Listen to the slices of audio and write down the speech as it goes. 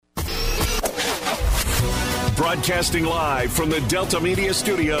Broadcasting live from the Delta Media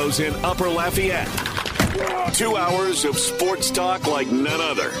Studios in Upper Lafayette. 2 hours of sports talk like none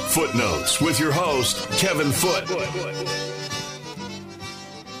other. Footnotes with your host, Kevin Foote.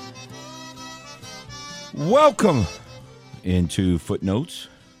 Welcome into Footnotes.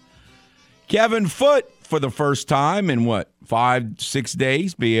 Kevin Foote, for the first time in 5-6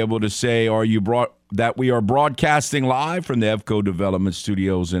 days, be able to say, that we are broadcasting live from the EVCO Development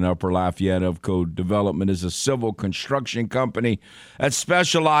Studios in Upper Lafayette. EVCO Development is a civil construction company that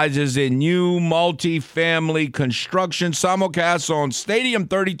specializes in new multifamily construction. Simulcast on Stadium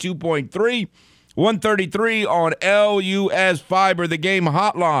 32.3, 133 on LUS Fiber, the game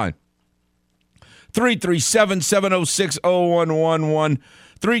hotline. 337-706-0111.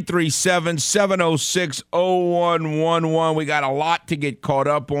 337-706-0111. We got a lot to get caught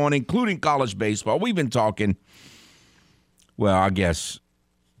up on, including college baseball. We've been talking, well, I guess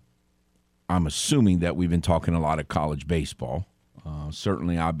I'm assuming that we've been talking a lot of college baseball.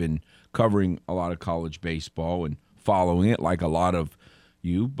 Certainly I've been covering a lot of college baseball and following it like a lot of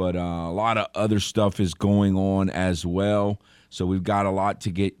you, but a lot of other stuff is going on as well. So we've got a lot to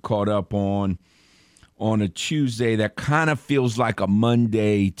get caught up on a Tuesday that kind of feels like a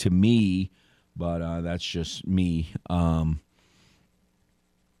Monday to me, but that's just me. I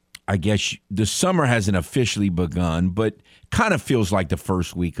guess the summer hasn't officially begun, but kind of feels like the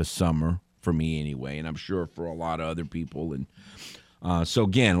first week of summer for me anyway, and I'm sure for a lot of other people. And so,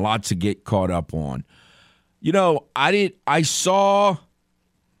 again, lots to get caught up on. You know, I saw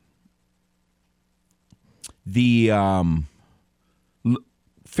the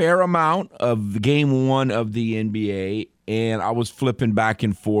fair amount of game one of the NBA, and I was flipping back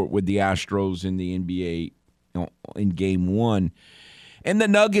and forth with the Astros in the NBA in game one. And the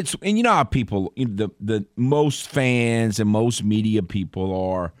Nuggets, and you know how people, the most fans and most media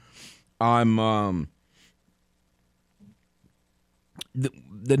people are, the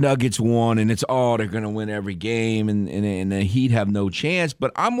Nuggets won, and it's, they're going to win every game, and the Heat have no chance.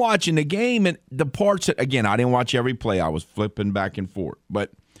 But I'm watching the game, and the parts that, again, I didn't watch every play. I was flipping back and forth.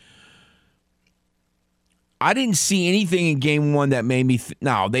 But I didn't see anything in game one that made me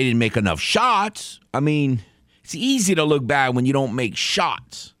no, they didn't make enough shots. I mean, it's easy to look bad when you don't make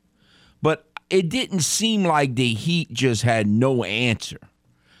shots. But it didn't seem like the Heat just had no answer.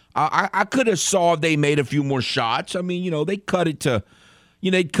 I could have saw if they made a few more shots. I mean, they cut it to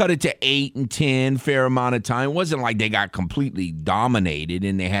 8 and 10, fair amount of time. It wasn't like they got completely dominated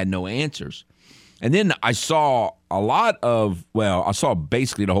and they had no answers. And then I saw I saw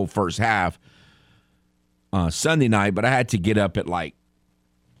basically the whole first half Sunday night, but I had to get up at like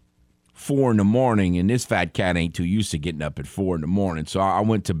 4 in the morning, and this fat cat ain't too used to getting up at 4 in the morning. So I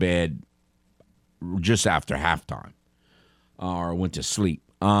went to bed just after halftime, or went to sleep.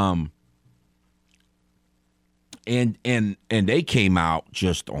 And they came out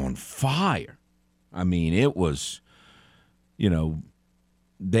just on fire. I mean, it was, the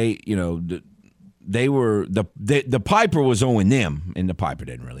Piper was owing them, and the Piper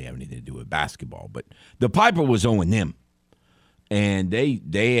didn't really have anything to do with basketball, but the Piper was owing them. And they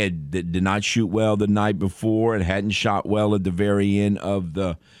did not shoot well the night before and hadn't shot well at the very end of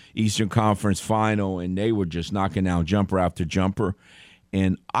the Eastern Conference Final, and they were just knocking down jumper after jumper.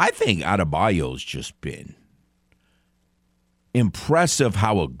 And I think Adebayo's just been impressive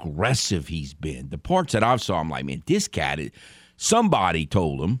how aggressive he's been. The parts that I saw, I'm like, man, this cat, somebody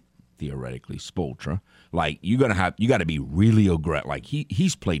told him, theoretically, Spoelstra, like, you got to be really aggressive. Like,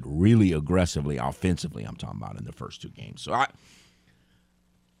 he's played really aggressively offensively, I'm talking about, in the first two games. So,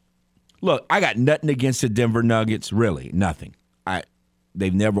 I got nothing against the Denver Nuggets, really, nothing.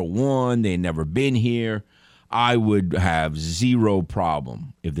 They've never won. They've never been here. I would have zero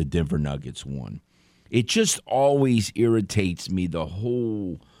problem if the Denver Nuggets won. It just always irritates me, the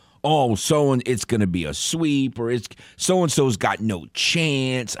whole, it's going to be a sweep, or it's so-and-so's got no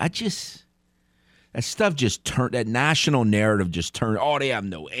chance. That stuff just turned, that national narrative just turned, they have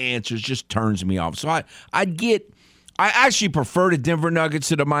no answers, just turns me off. So I actually prefer the Denver Nuggets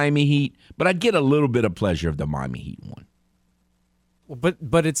to the Miami Heat, but I'd get a little bit of pleasure if the Miami Heat won.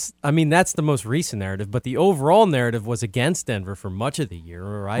 But it's, I mean, that's the most recent narrative, but the overall narrative was against Denver for much of the year,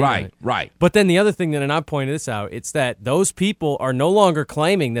 right? Right. But then the other thing that, and I pointed this out, it's that those people are no longer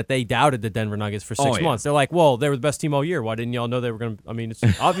claiming that they doubted the Denver Nuggets for 6 months. They're like, well, they were the best team all year. Why didn't y'all know they were going to, I mean, it's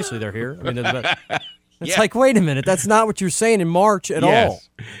obviously they're here. I mean, they're the best. It's like, wait a minute, that's not what you're saying in March at all.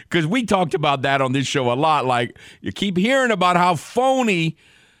 Because we talked about that on this show a lot. Like, you keep hearing about how phony.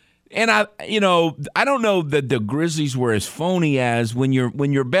 And I don't know that the Grizzlies were as phony as when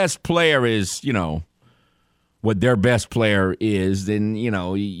your best player is, what their best player is, then,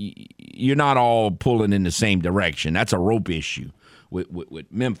 you're not all pulling in the same direction. That's a rope issue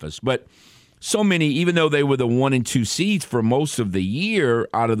with Memphis. But so many, even though they were the 1 and 2 seeds for most of the year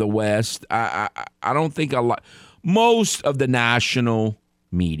out of the West, I don't think a lot. Most of the national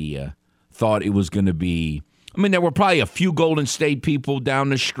media thought it was going to be. I mean, there were probably a few Golden State people down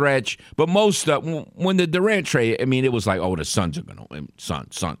the stretch, but most of when the Durant trade, I mean, it was like, oh, the Suns are going to win.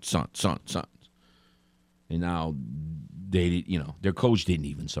 Suns. And now their coach didn't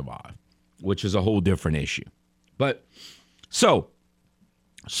even survive, which is a whole different issue. But so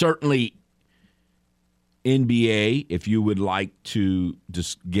certainly NBA, if you would like to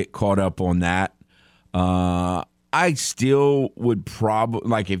just get caught up on that, I still would probably,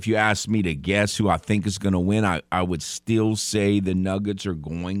 like, if you asked me to guess who I think is going to win, I would still say the Nuggets are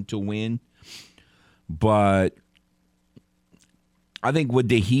going to win. But I think with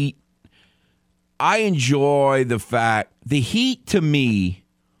the Heat, I enjoy the fact the Heat, to me,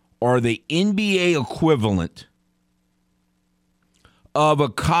 are the NBA equivalent of a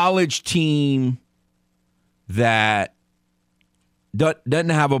college team that doesn't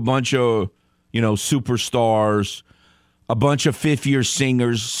have a bunch of superstars, a bunch of fifth-year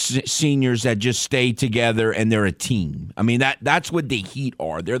seniors that just stay together and they're a team. I mean, that's what the Heat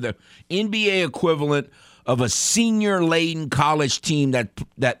are. They're the NBA equivalent of a senior-laden college team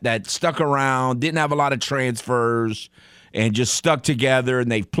that stuck around, didn't have a lot of transfers, and just stuck together, and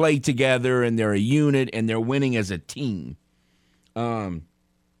they've played together, and they're a unit, and they're winning as a team.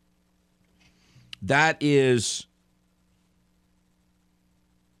 That is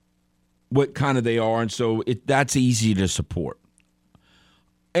what kind of they are, and so that's easy to support.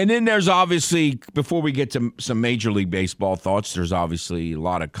 And then there's obviously, before we get to some Major League Baseball thoughts, there's obviously a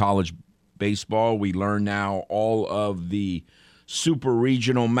lot of college baseball. We learn now all of the super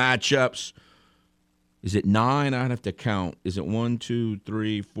regional matchups. Is it 9? I'd have to count. Is it 1, 2,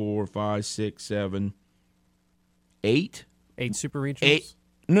 3, 4, 5, 6, 7, 8? 8 super regionals? 8.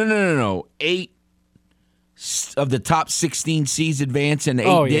 No. 8 of the top 16 seeds advance and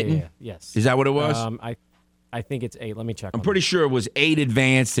 8 didn't? Yeah. Yes. Is that what it was? I think it's 8. Let me check. I'm pretty sure it was 8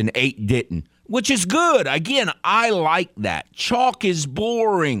 advanced and 8 didn't, which is good. Again, I like that. Chalk is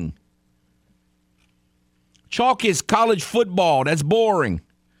boring. Chalk is college football. That's boring.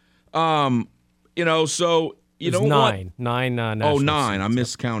 So you don't want 9. 9. Oh, 9. I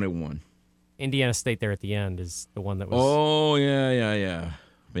miscounted one. Indiana State there at the end is the one that was. Oh, yeah.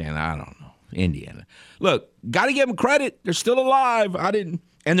 Man, I don't know. Indiana. Look, got to give them credit. They're still alive. And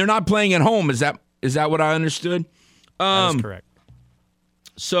they're not playing at home. Is that what I understood? That is correct.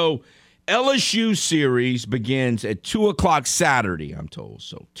 So LSU series begins at 2:00 Saturday, I'm told.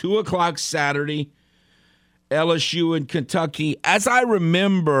 So 2:00 Saturday, LSU and Kentucky. As I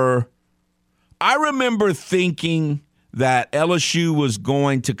remember thinking that LSU was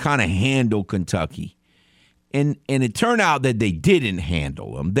going to kind of handle Kentucky. And it turned out that they didn't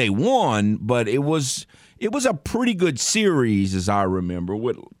handle them. They won, but it was a pretty good series, as I remember,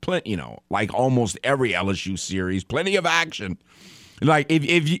 with plenty, like almost every LSU series, plenty of action. Like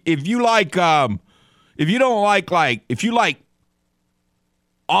if you like if you like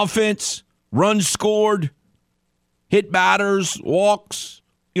offense, runs scored, hit batters, walks,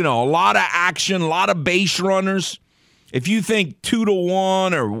 a lot of action, a lot of base runners. If you think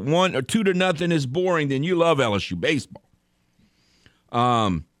 2-1 or 1 or 2-0 is boring, then you love LSU baseball.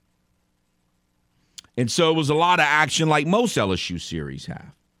 And so it was a lot of action like most LSU series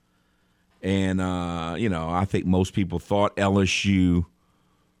have. And, I think most people thought LSU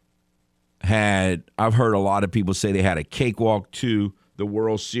I've heard a lot of people say they had a cakewalk to the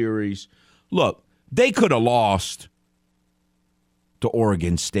World Series. Look, they could have lost to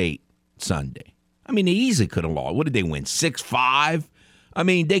Oregon State Sunday. I mean, they easily could have lost. What did they win, 6-5? I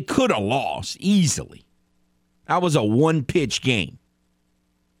mean, they could have lost easily. That was a one-pitch game.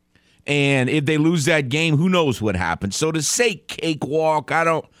 And if they lose that game, who knows what happens. So to say cakewalk, I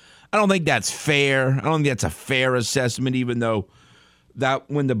don't think that's fair. I don't think that's a fair assessment, even though that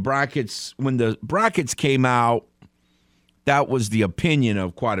when the brackets came out, that was the opinion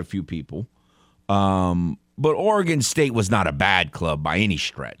of quite a few people. But Oregon State was not a bad club by any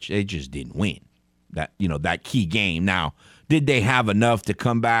stretch. They just didn't win that key game. Now, did they have enough to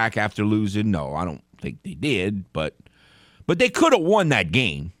come back after losing? No, I don't think they did. But they could have won that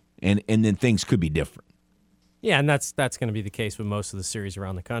game, and then things could be different. Yeah, and that's going to be the case with most of the series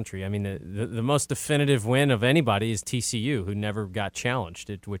around the country. I mean, the most definitive win of anybody is TCU, who never got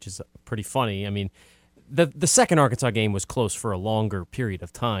challenged, which is pretty funny. I mean, the second Arkansas game was close for a longer period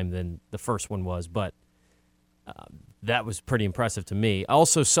of time than the first one was, but that was pretty impressive to me.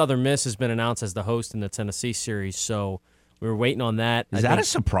 Also, Southern Miss has been announced as the host in the Tennessee series, so We were waiting on that. Is that a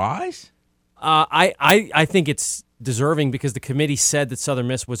surprise? I think it's deserving because the committee said that Southern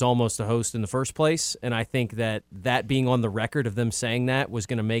Miss was almost a host in the first place, and I think that being on the record of them saying that was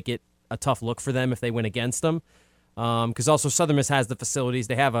going to make it a tough look for them if they went against them. Because also Southern Miss has the facilities.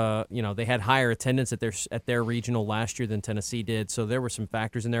 They have they had higher attendance at their regional last year than Tennessee did, so there were some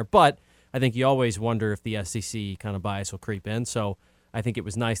factors in there. But I think you always wonder if the SEC kind of bias will creep in. So I think it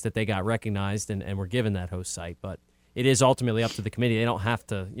was nice that they got recognized and were given that host site. But it is ultimately up to the committee. They don't have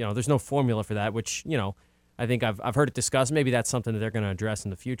to, there's no formula for that, which, I think I've heard it discussed. Maybe that's something that they're going to address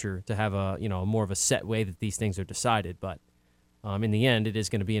in the future to have a more of a set way that these things are decided. But in the end, it is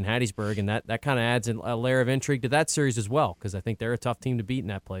going to be in Hattiesburg, and that kind of adds a layer of intrigue to that series as well because I think they're a tough team to beat in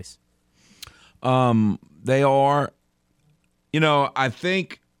that place. They are. I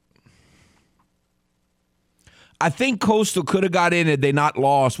think Coastal could have got in had they not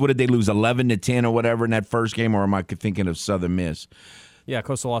lost. What did they lose, 11-10 or whatever in that first game, or am I thinking of Southern Miss? Yeah,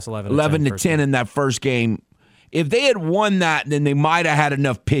 Coastal lost 11-10 in that first game. If they had won that, then they might have had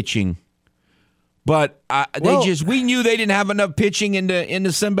enough pitching. But we knew they didn't have enough pitching in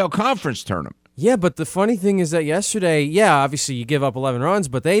the Sun Belt Conference tournament. Yeah, but the funny thing is that yesterday, obviously you give up 11 runs,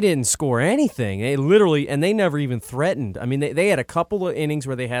 but they didn't score anything. They literally, and they never even threatened. I mean, they had a couple of innings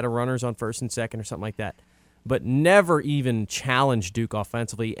where they had runners on first and second or something like that, but never even challenged Duke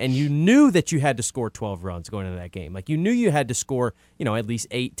offensively. And you knew that you had to score 12 runs going into that game. Like, you knew you had to score, at least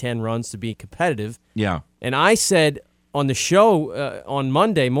 8-10 runs to be competitive. Yeah. And I said on the show on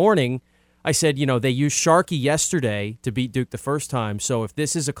Monday morning, I said, they used Sharkey yesterday to beat Duke the first time. So if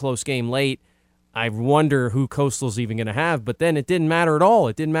this is a close game late, I wonder who Coastal's even going to have. But then it didn't matter at all.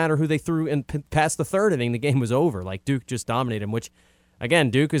 It didn't matter who they threw in past the third inning. The game was over. Like, Duke just dominated them, which,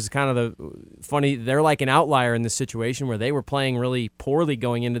 again, Duke is kind of the funny. They're like an outlier in this situation where they were playing really poorly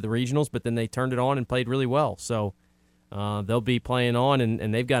going into the regionals, but then they turned it on and played really well. So they'll be playing on,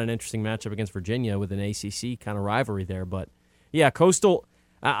 and they've got an interesting matchup against Virginia with an ACC kind of rivalry there. But, yeah, Coastal,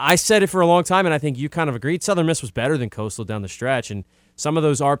 I said it for a long time, and I think you kind of agreed. Southern Miss was better than Coastal down the stretch, and some of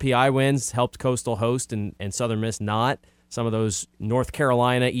those RPI wins helped Coastal host and Southern Miss not. Some of those North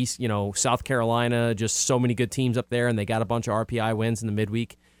Carolina, South Carolina, just so many good teams up there, and they got a bunch of RPI wins in the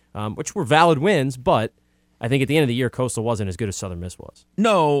midweek, which were valid wins, but I think at the end of the year, Coastal wasn't as good as Southern Miss was.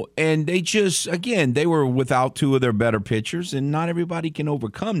 No, and they were without two of their better pitchers, and not everybody can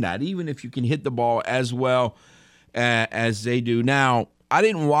overcome that, even if you can hit the ball as well as they do. Now, I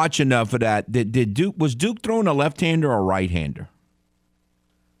didn't watch enough of that. Was Duke throwing a left-hander or a right-hander?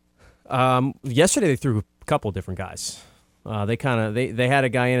 Yesterday they threw a couple different guys. They had a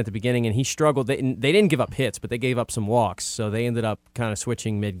guy in at the beginning and he struggled. They didn't give up hits, but they gave up some walks, so they ended up kind of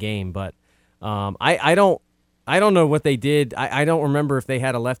switching mid-game. But I don't know what they did. I don't remember if they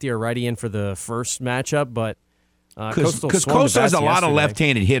had a lefty or righty in for the first matchup, but because Coastal has a lot of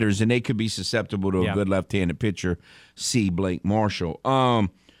left-handed hitters and they could be susceptible to a good left-handed pitcher. See Blake Marshall.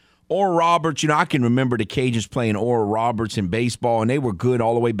 Oral Roberts, I can remember the Cajuns playing Oral Roberts in baseball, and they were good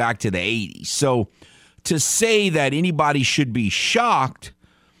all the way back to the 80s. So to say that anybody should be shocked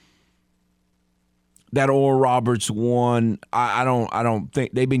that Oral Roberts won, I don't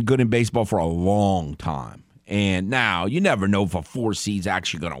think. They've been good in baseball for a long time. And now, you never know if a 4 seed's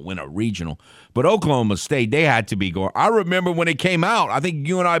actually going to win a regional. But Oklahoma State, they had to be going. I remember when it came out, I think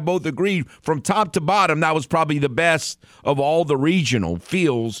you and I both agreed, from top to bottom, that was probably the best of all the regional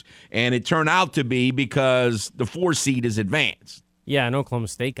fields. And it turned out to be because the 4 seed is advanced. Yeah, and Oklahoma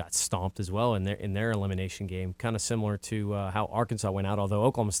State got stomped as well in their elimination game, kind of similar to how Arkansas went out, although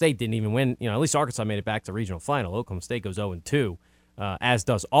Oklahoma State didn't even win. At least Arkansas made it back to the regional final. Oklahoma State goes 0-2, as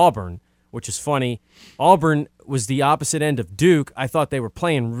does Auburn. Which is funny. Auburn was the opposite end of Duke. I thought they were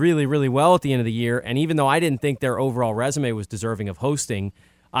playing really, really well at the end of the year, and even though I didn't think their overall resume was deserving of hosting,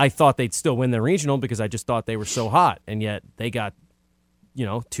 I thought they'd still win their regional because I just thought they were so hot, and yet they got,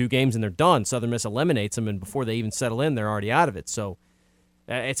 2 games and they're done. Southern Miss eliminates them, and before they even settle in, they're already out of it. So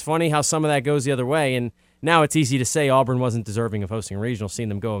it's funny how some of that goes the other way, and now it's easy to say Auburn wasn't deserving of hosting a regional, seeing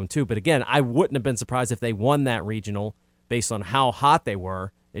them go 0-2, but again, I wouldn't have been surprised if they won that regional based on how hot they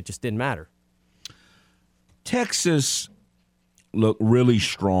were. It just didn't matter. Texas looked really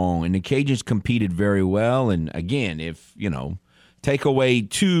strong, and the Cajuns competed very well. And again, if, take away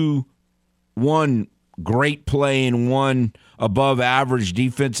one great play and one above average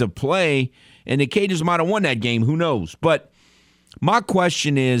defensive play, and the Cajuns might have won that game. Who knows? But my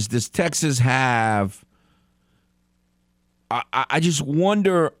question is, does Texas have – I just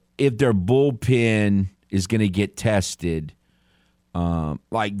wonder if their bullpen is going to get tested.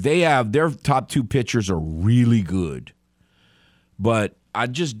 Like they have their top 2 pitchers are really good, but I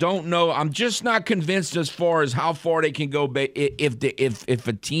just don't know. I'm just not convinced as far as how far they can go if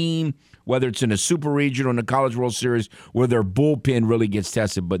a team, whether it's in a Super Regional or in the College World Series, where their bullpen really gets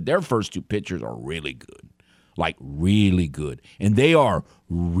tested. But their first two pitchers are really good, like really good. And they are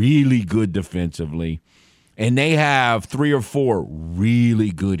really good defensively. And they have 3 or 4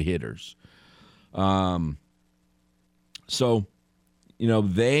 really good hitters. So,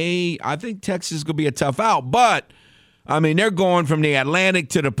 I think Texas is going to be a tough out. But, they're going from the Atlantic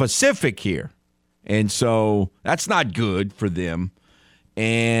to the Pacific here. And so that's not good for them.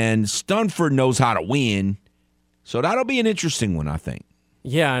 And Stunford knows how to win. So that'll be an interesting one, I think.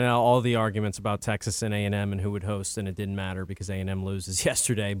 Yeah, I know all the arguments about Texas and A&M and who would host, and it didn't matter because A&M loses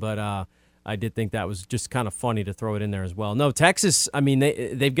yesterday. But I did think that was just kind of funny to throw it in there as well. No, Texas,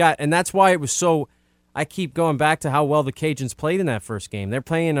 they've got – and that's why it was so – I keep going back to how well the Cajuns played in that first game. They're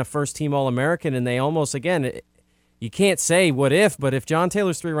playing a first-team All-American, and they almost – again, you can't say what if, but if John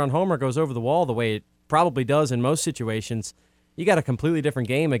Taylor's 3-run homer goes over the wall the way it probably does in most situations – you got a completely different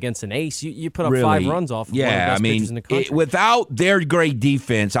game against an ace. You put up 5 runs off of one of the best pitchers in the country. Without their great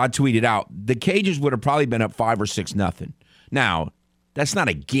defense, I tweeted out, the Cajuns would have probably been up 5 or 6-0. Now, that's not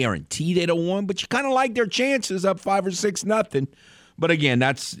a guarantee they'd have won, but you kind of like their chances up 5 or 6-0. But again,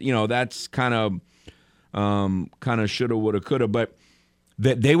 that's kind of shoulda, woulda, coulda. But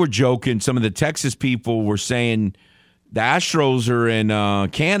they were joking. Some of the Texas people were saying the Astros are in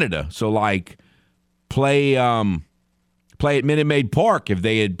Canada, so play at Minute Maid Park if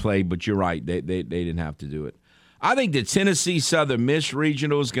they had played, but you're right. They didn't have to do it. I think the Tennessee Southern Miss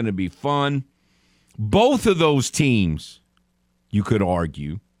Regional is going to be fun. Both of those teams, you could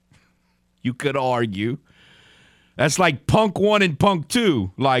argue. That's like Punk 1 and Punk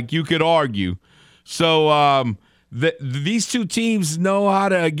 2. You could argue. So these two teams know how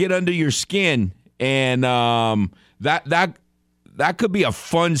to get under your skin, and that could be a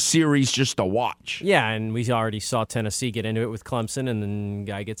fun series just to watch. Yeah, and we already saw Tennessee get into it with Clemson, and then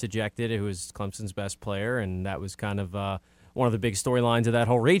guy gets ejected who was Clemson's best player, and that was kind of one of the big storylines of that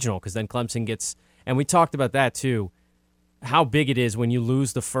whole regional, because then Clemson gets – and we talked about that too, how big it is when you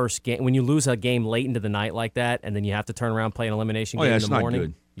lose the first game, when you lose a game late into the night like that, and then you have to turn around and play an elimination game in the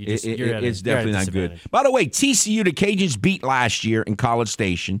morning. It's not good. It's definitely not good. By the way, TCU, the Cajuns beat last year in College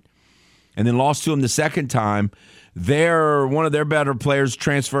Station and then lost to them the second time. One of their better players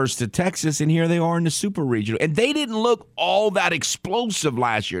transfers to Texas, and here they are in the Super Regional. And they didn't look all that explosive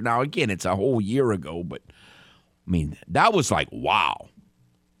last year. Now, again, it's a whole year ago, but, that was wow,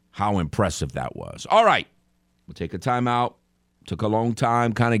 how impressive that was. All right, we'll take a timeout. Took a long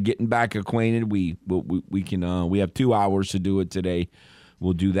time kind of getting back acquainted. We have 2 hours to do it today.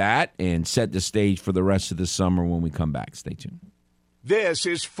 We'll do that and set the stage for the rest of the summer when we come back. Stay tuned. This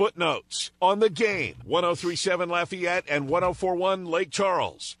is Footnotes on the Game. 103.7 Lafayette and 104.1 Lake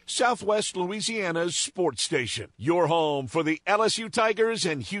Charles. Southwest Louisiana's sports station. Your home for the LSU Tigers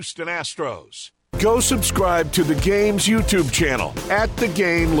and Houston Astros. Go subscribe to the Game's YouTube channel at The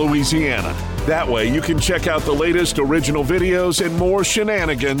Game Louisiana. That way you can check out the latest original videos and more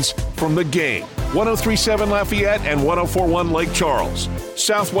shenanigans from the Game. 103.7 Lafayette and 104.1 Lake Charles.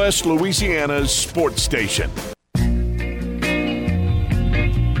 Southwest Louisiana's sports station.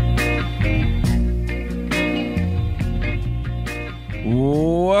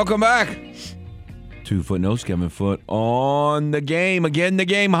 Welcome back to Footnotes. Kevin Foote on the Game. Again, the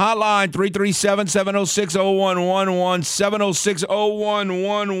Game hotline, 337-706-0111,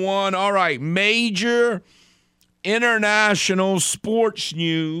 706-0111. All right, major international sports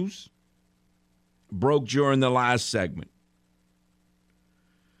news broke during the last segment.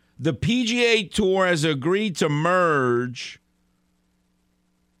 The PGA Tour has agreed to merge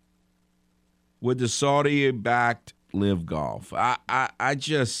with the Saudi-backed Live Golf.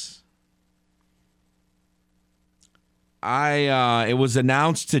 It was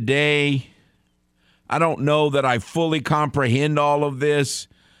announced today. I don't know that I fully comprehend all of this,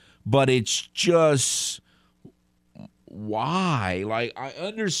 but it's just why? I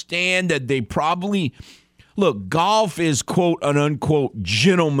understand that they probably look, golf is quote an unquote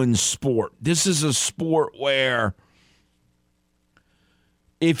gentleman's sport. This is a sport where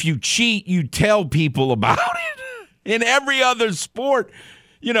if you cheat, you tell people about it. In every other sport,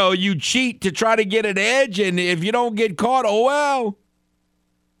 you cheat to try to get an edge, and if you don't get caught, oh well.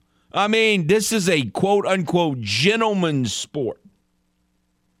 This is a quote-unquote gentleman's sport.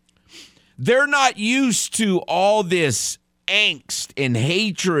 They're not used to all this angst and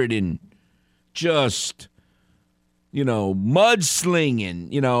hatred and just, mudslinging.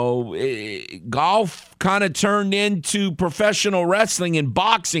 Golf kind of turned into professional wrestling and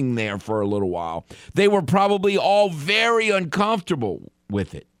boxing there for a little while. They were probably all very uncomfortable.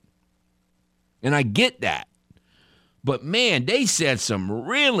 with it. And I get that. But, man, they said some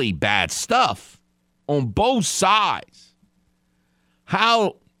really bad stuff on both sides.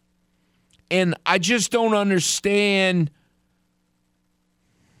 How, and I just don't understand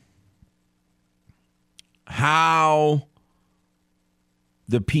how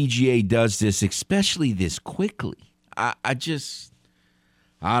the PGA does this, especially this quickly. I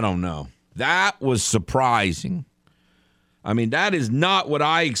don't know. That was surprising. I mean, that is not what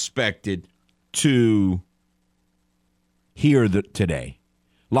I expected to hear today.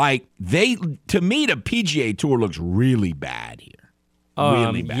 Like, to me, the PGA Tour looks really bad here.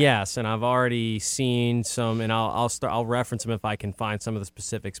 Really bad. Yes, and I've already seen some, and I'll reference them if I can find some of the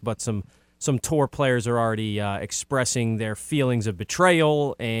specifics, but some tour players are already expressing their feelings of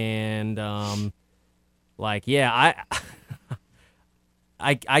betrayal and I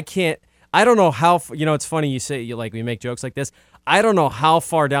can't. I don't know how. It's funny you say we make jokes like this. I don't know how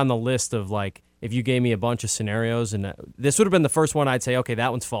far down the list of if you gave me a bunch of scenarios, and this would have been the first one, I'd say, okay,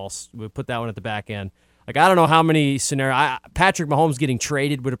 that one's false. We'll put that one at the back end. I don't know how many scenarios. Patrick Mahomes getting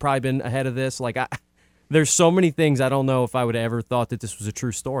traded would have probably been ahead of this. There's so many things I don't know if I would have ever thought that this was a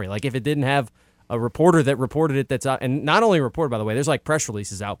true story. If it didn't have a reporter that reported it that's out, and not only reported, by the way, there's press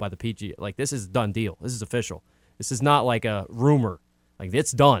releases out by the PGA. This is a done deal. This is official. This is not a rumor.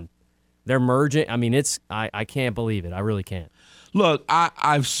 It's done. They're merging. I mean, I can't believe it. I really can't. Look,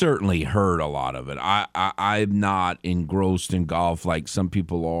 I've certainly heard a lot of it. I'm not engrossed in golf like some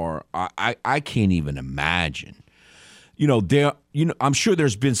people are. I can't even imagine. I'm sure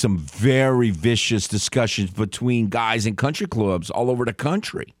there's been some very vicious discussions between guys in country clubs all over the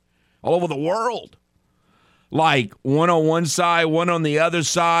country, all over the world. One on one side, one on the other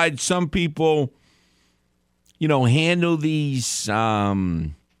side. Some people, handle these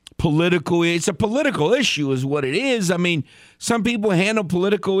it's a political issue is what it is. I mean, some people handle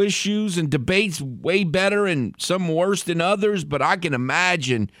political issues and debates way better and some worse than others, but I can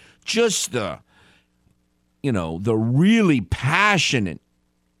imagine just the really passionate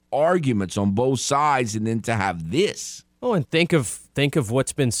arguments on both sides, and then to have this. Oh, and think of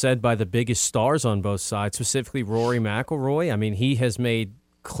what's been said by the biggest stars on both sides, specifically Rory McIlroy. I mean, he has made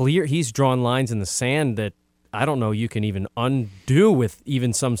clear, he's drawn lines in the sand that I don't know you can even undo with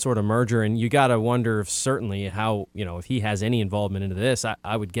even some sort of merger, and you got to wonder if certainly how, if he has any involvement into this.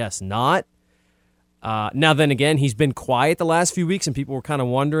 I would guess not. Now then again, he's been quiet the last few weeks, and people were kind of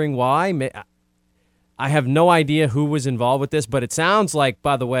wondering why. I have no idea who was involved with this, but it sounds like,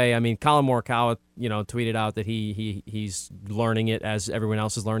 by the way, I mean, Colin Morikawa, tweeted out that he's learning it as everyone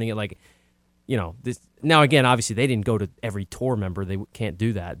else is learning it. This, now again, obviously they didn't go to every tour member; they can't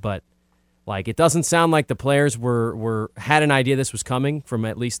do that. But it doesn't sound like the players had an idea this was coming from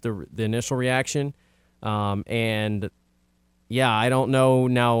at least the initial reaction. And yeah, I don't know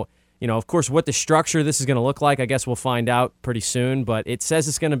now. Of course, what the structure of this is going to look like, I guess we'll find out pretty soon. But it says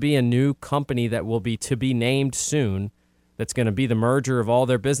it's going to be a new company that will be to be named soon. That's going to be the merger of all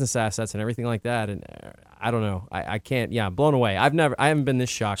their business assets and everything like that. And I don't know. I can't. Yeah, I'm blown away. I haven't been this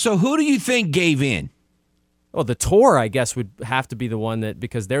shocked. So who do you think gave in? Well, the tour, I guess, would have to be the one that,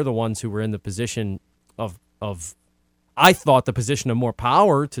 because they're the ones who were in the position of I thought the position of more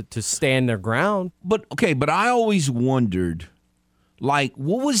power to stand their ground. But I always wondered. What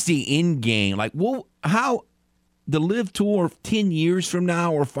was the end game? How the Live Tour 10 years from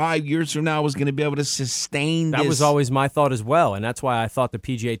now or 5 years from now was going to be able to sustain this? That was always my thought as well, and that's why I thought the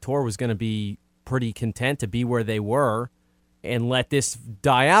PGA Tour was going to be pretty content to be where they were and let this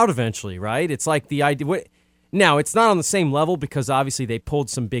die out eventually, right? It's like the idea. Now, it's not on the same level because obviously they pulled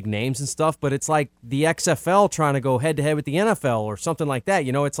some big names and stuff, but it's like the XFL trying to go head-to-head with the NFL or something like that.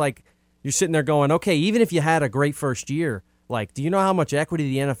 It's like you're sitting there going, okay, even if you had a great first year, do you know how much equity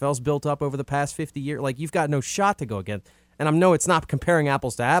the NFL's built up over the past 50 years? You've got no shot to go against. And I know it's not comparing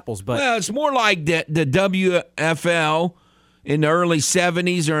apples to apples, but... Well, it's more like the WFL in the early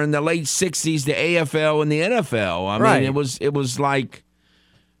 70s or in the late 60s, the AFL and the NFL. I mean, it was like...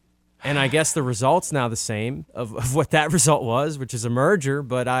 And I guess the result's now the same of what that result was, which is a merger,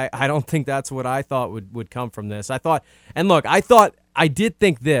 but I don't think that's what I thought would come from this. I did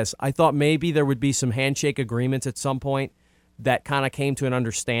think this. I thought maybe there would be some handshake agreements at some point that kind of came to an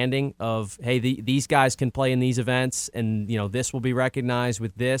understanding of, hey, these guys can play in these events, and this will be recognized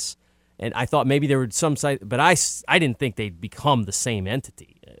with this. And I thought maybe there would some site, but I didn't think they'd become the same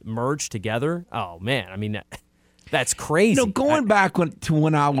entity, merged together. Oh man, I mean that's crazy. Going back to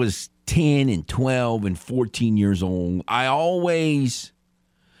when I was 10 and 12 and 14 years old, I always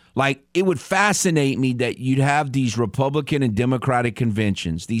Like, it would fascinate me that you'd have these Republican and Democratic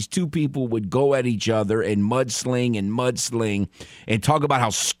conventions. These two people would go at each other and mudsling and talk about how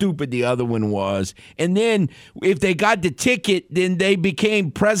stupid the other one was. And then if they got the ticket, then they became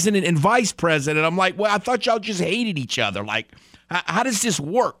president and vice president. I'm like, well, I thought y'all just hated each other. Like, how does this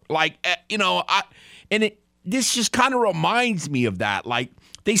work? Like, this just kind of reminds me of that. Like,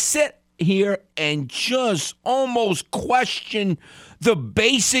 they sit here and just almost question the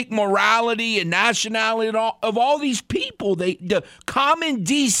basic morality and nationality of all these people. The common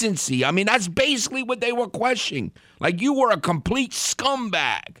decency. I mean, that's basically what they were questioning. Like, you were a complete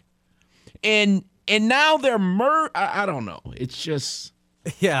scumbag. And now they're I don't know. It's just...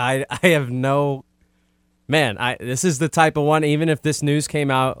 Yeah, I have no... Man, this is the type of one, even if this news came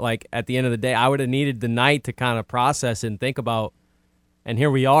out, like, at the end of the day, I would have needed the night to kind of process and think about, and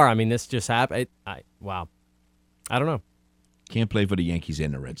here we are. I mean, this just happened. Wow. I don't know. Can't play for the Yankees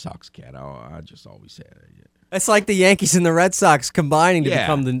and the Red Sox, Cat. I just always say that. It's like the Yankees and the Red Sox combining to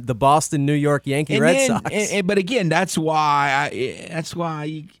become the Boston, New York Red Sox. But again, that's why I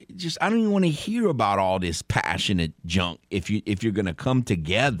don't even want to hear about all this passionate junk if you're going to come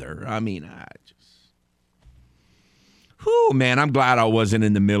together. I mean, man, I'm glad I wasn't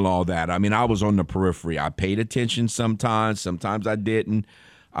in the middle of all that. I mean, I was on the periphery. I paid attention sometimes I didn't.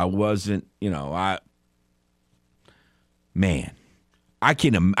 I wasn't, man, I'm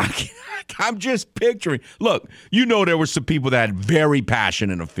just picturing. Look, there were some people that had very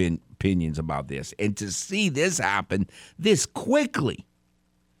passionate opinions about this. And to see this happen this quickly,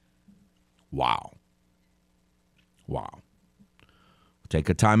 wow. Take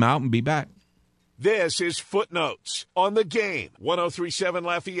a timeout and be back. This is Footnotes on the Game. 103.7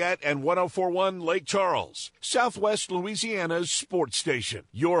 Lafayette and 104.1 Lake Charles, Southwest Louisiana's sports station.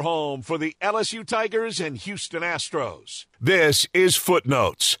 Your home for the LSU Tigers and Houston Astros. This is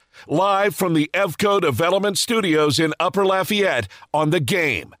Footnotes, live from the Evco Development Studios in Upper Lafayette on the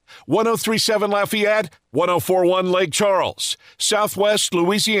Game. 103.7 Lafayette, 104.1 Lake Charles, Southwest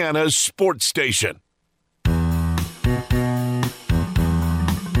Louisiana's sports station.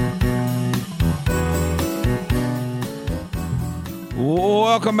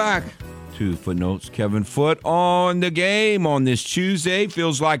 Welcome back to Footnotes. Kevin Foote on the Game on this Tuesday.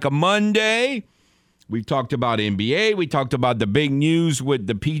 Feels like a Monday. We talked about NBA. We talked about the big news with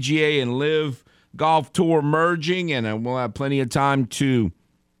the PGA and LIV Golf Tour merging, and we'll have plenty of time to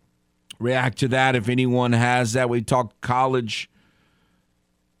react to that if anyone has that. We talked college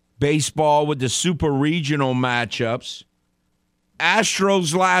baseball with the super regional matchups.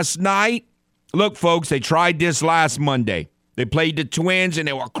 Astros last night. Look, folks, they tried this last Monday. They played the Twins, and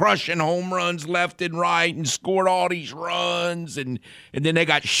they were crushing home runs left and right and scored all these runs, and then they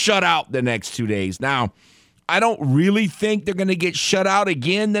got shut out the next 2 days. Now, I don't really think they're going to get shut out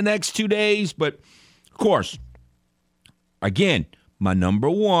again the next 2 days, but, of course, again, my number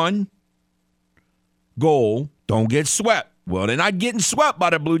one goal, don't get swept. Well, they're not getting swept by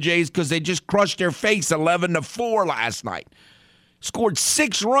the Blue Jays because they just crushed their face 11-4 last night. Scored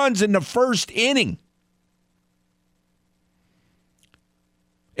 6 runs in the first inning.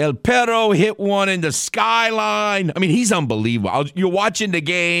 El Perro hit one in the skyline. I mean, he's unbelievable. You're watching the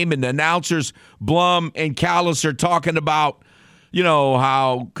game, and the announcers, Blum and Callis, are talking about,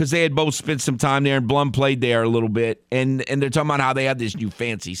 how, because they had both spent some time there, and Blum played there a little bit, and they're talking about how they have this new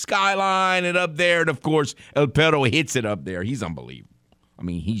fancy skyline and up there, and, of course, El Perro hits it up there. He's unbelievable. I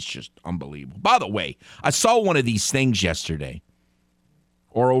mean, he's just unbelievable. By the way, I saw one of these things yesterday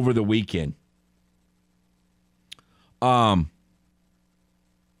or over the weekend.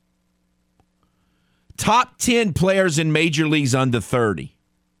 Top 10 players in Major Leagues under 30.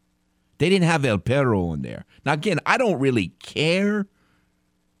 They didn't have El Perro in there. Now, again, I don't really care.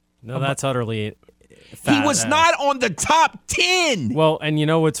 No, that's utterly He was not on the top 10. Well, and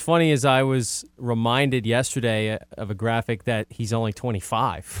what's funny is I was reminded yesterday of a graphic that he's only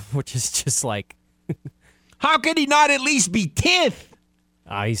 25, which is just like... How could he not at least be 10th?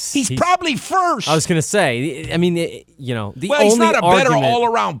 He's probably first. I was going to say, I mean, the well, he's not a better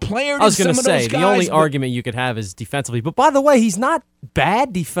all-around player than some of those guys. I was going to say, the only argument you could have is defensively. But by the way, he's not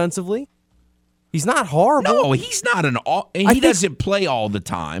bad defensively. He's not horrible. No, he's not he doesn't play all the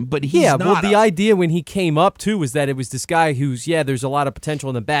time, but he's not. Yeah, well, the idea when he came up, too, was that it was this guy who's, there's a lot of potential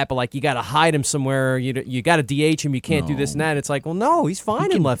in the bat, but, like, you got to hide him somewhere. You got to DH him. You can't do this and that. And it's like, well, no, he's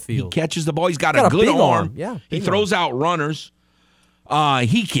fine in left field. He catches the ball. He's got a good arm. Yeah, he throws out runners.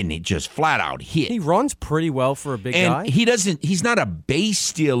 He can just flat out hit. He runs pretty well for a big guy. He's not a base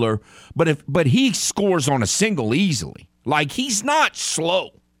stealer, but he scores on a single easily. Like, he's not slow.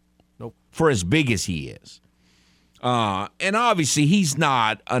 Nope. For as big as he is. And obviously, he's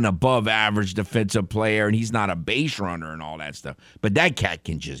not an above-average defensive player, and he's not a base runner and all that stuff. But that cat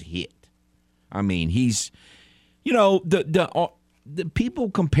can just hit. I mean, he's, the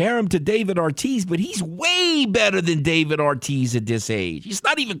people compare him to David Ortiz, but he's way better than David Ortiz at this age. He's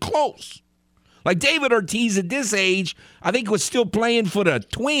not even close. Like David Ortiz at this age, I think was still playing for the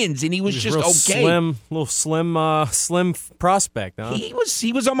Twins, and he was just okay. Slim prospect. Huh?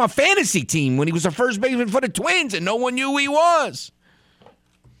 He was on my fantasy team when he was the first baseman for the Twins, and no one knew who he was.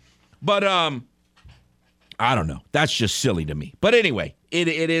 But I don't know. That's just silly to me. But anyway, it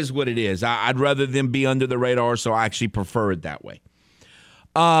is what it is. I'd rather them be under the radar, so I actually prefer it that way.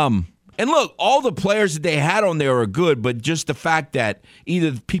 And look, all the players that they had on there are good, but just the fact that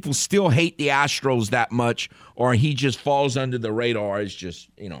either people still hate the Astros that much or he just falls under the radar is just,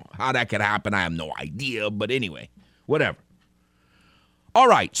 how that could happen, I have no idea. But anyway, whatever. All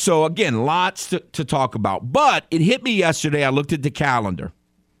right, so again, lots to talk about. But it hit me yesterday. I looked at the calendar.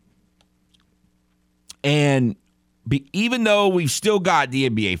 And even though we've still got the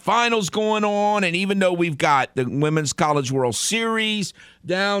NBA Finals going on, and even though we've got the Women's College World Series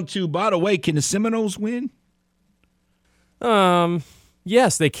down to, by the way, can the Seminoles win?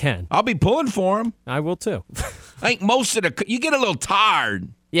 Yes, they can. I'll be pulling for them. I will too. I think you get a little tired.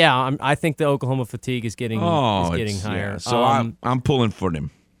 Yeah, I think the Oklahoma fatigue is getting higher. Yeah. So I'm pulling for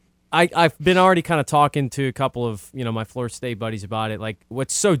them. I've been already kind of talking to a couple of my Florida State buddies about it. Like,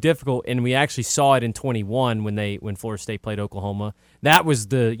 what's so difficult, and we actually saw it in 21 when Florida State played Oklahoma. That was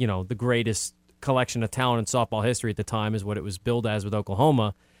the greatest collection of talent in softball history at the time, is what it was billed as with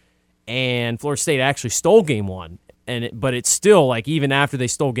Oklahoma. And Florida State actually stole Game 1, but it's still like even after they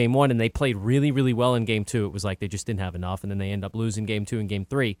stole Game 1 and they played really, really well in Game 2, it was like they just didn't have enough, and then they end up losing Game 2 and Game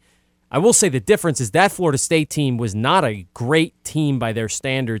 3. I will say the difference is that Florida State team was not a great team by their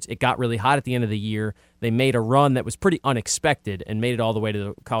standards. It got really hot at the end of the year. They made a run that was pretty unexpected and made it all the way to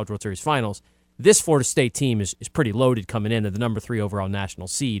the College World Series Finals. This Florida State team is pretty loaded coming in. They're the number 3 overall national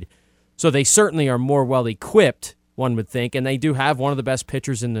seed. So they certainly are more well-equipped, one would think, and they do have one of the best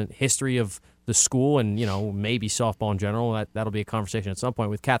pitchers in the history of the school and, maybe softball in general. That'll be a conversation at some point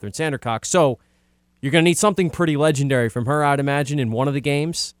with Catherine Sandercock. So you're going to need something pretty legendary from her, I'd imagine, in one of the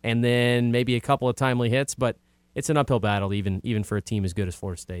games, and then maybe a couple of timely hits. But it's an uphill battle, even for a team as good as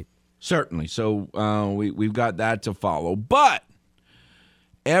Florida State. Certainly. So we've got that to follow. But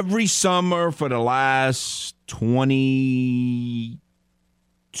every summer for the last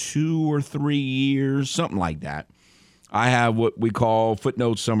 22 or 3 years, something like that, I have what we call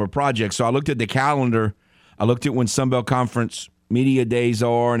Footnotes Summer Project. So I looked at the calendar. I looked at when Sunbelt Conference media days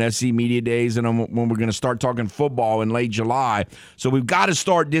are and SC media days, and when we're going to start talking football in late July. So we've got to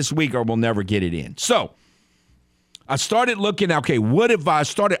start this week or we'll never get it in. So I started looking, okay, what if I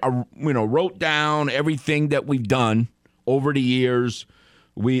wrote down everything that we've done over the years.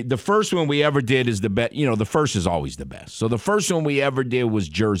 The first one we ever did is the best. The first is always the best. So the first one we ever did was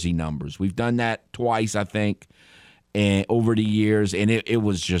jersey numbers. We've done that twice, I think, and over the years, and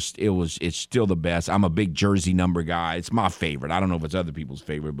it's still the best. I'm a big jersey number guy. It's my favorite. I don't know if it's other people's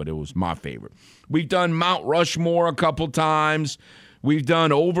favorite, but it was my favorite. We've done Mount Rushmore a couple times. We've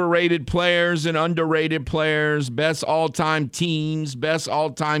done overrated players and underrated players, best all-time teams, best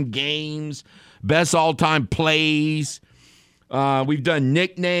all-time games, best all-time plays. We've done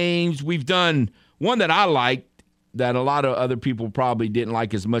nicknames. We've done one that I liked that a lot of other people probably didn't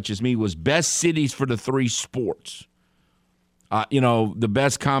like as much as me was best cities for the 3 sports. The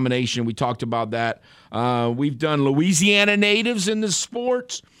best combination. We talked about that. We've done Louisiana natives in the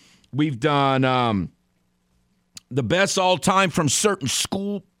sports. We've done the best all-time from certain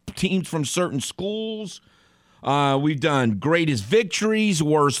school teams from certain schools. We've done greatest victories,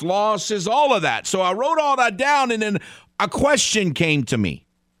 worst losses, all of that. So I wrote all that down, and then a question came to me.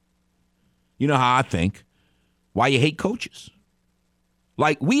 You know how I think. Why you hate coaches?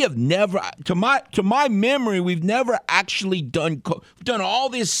 Like, we have never, to my memory, we've never actually done all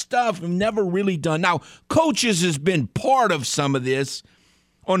this stuff. We've never really done. Now, coaches has been part of some of this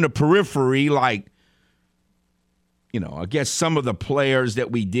on the periphery, like, I guess some of the players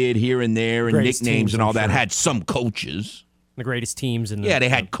that we did here and there and nicknames and all that had some coaches. The greatest teams. They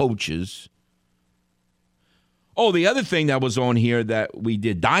had coaches. Oh, the other thing that was on here that we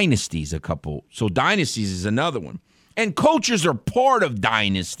did dynasties a couple. So dynasties is another one. And coaches are part of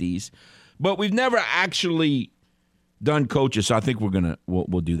dynasties, but we've never actually done coaches. So I think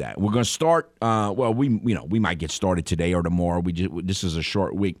we'll do that. We're gonna start. We might get started today or tomorrow. This is a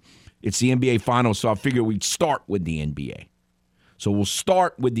short week. It's the NBA Finals, so I figured we'd start with the NBA. So we'll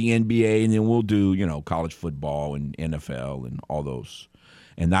start with the NBA, and then we'll do college football and NFL and all those.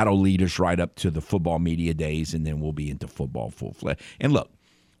 And that'll lead us right up to the football media days, and then we'll be into football full-fledged. And look,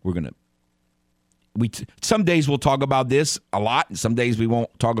 we're going to some days we'll talk about this a lot, and some days we won't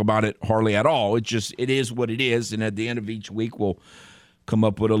talk about it hardly at all. It is what it is, and at the end of each week we'll come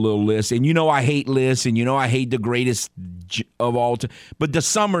up with a little list. And I hate lists, and I hate the greatest of all time. But the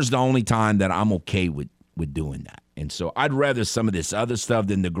summer's the only time that I'm okay with doing that. And so I'd rather some of this other stuff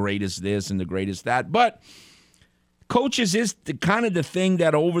than the greatest this and the greatest that. But coaches is kind of the thing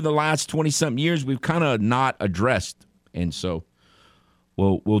that over the last 20-something years we've kind of not addressed. And so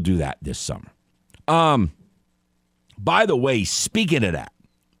we'll do that this summer. By the way, speaking of that,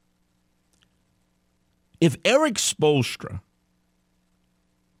 if Eric Spoelstra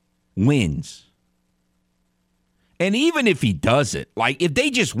wins, and even if he does it, like if they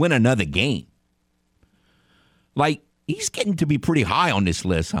just win another game, like he's getting to be pretty high on this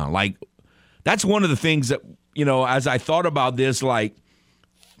list, huh? Like that's one of the things that, as I thought about this, like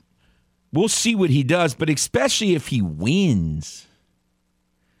we'll see what he does, but especially if he wins.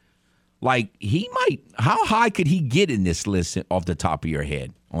 Like, he might, how high could he get in this list off the top of your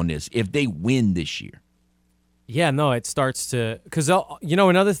head on this if they win this year? Yeah, no, it starts to, because,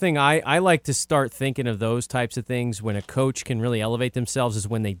 another thing I like to start thinking of those types of things when a coach can really elevate themselves is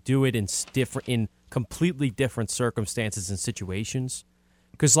when they do it in completely different circumstances and situations.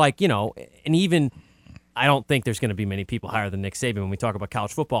 Because, and even, I don't think there's going to be many people higher than Nick Saban when we talk about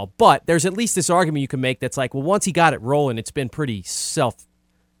college football, but there's at least this argument you can make that's like, well, once he got it rolling, it's been pretty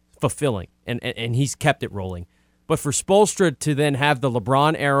fulfilling, and he's kept it rolling. But for Spoelstra to then have the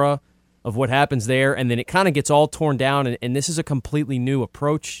LeBron era of what happens there, and then it kind of gets all torn down, and this is a completely new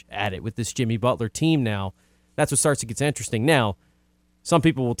approach at it with this Jimmy Butler team now, that's what starts to get interesting. Now, some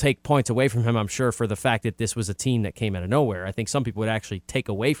people will take points away from him, I'm sure, for the fact that this was a team that came out of nowhere. I think some people would actually take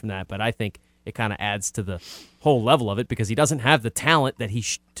away from that, but I think it kind of adds to the whole level of it because he doesn't have the talent that he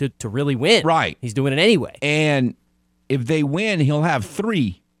to really win. Right. He's doing it anyway. And if they win, he'll have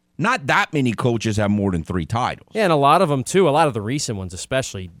 3. Not that many coaches have more than 3 titles. Yeah, and a lot of them, too, a lot of the recent ones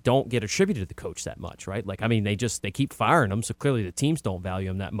especially, don't get attributed to the coach that much, right? Like, I mean, they keep firing them, so clearly the teams don't value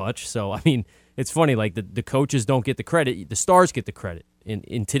him that much. So, I mean, it's funny, like, the coaches don't get the credit. The stars get the credit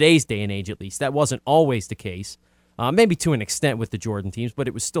in today's day and age, at least. That wasn't always the case, maybe to an extent with the Jordan teams, but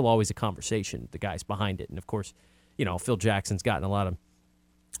it was still always a conversation, the guys behind it. And, of course, Phil Jackson's gotten a lot of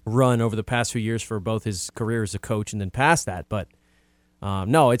run over the past few years for both his career as a coach and then past that, but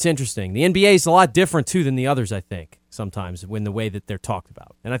no, it's interesting. The NBA is a lot different, too, than the others, I think, sometimes, when the way that they're talked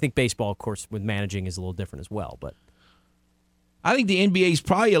about. And I think baseball, of course, with managing is a little different as well. But I think the NBA is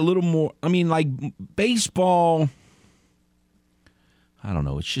probably a little more, like baseball, I don't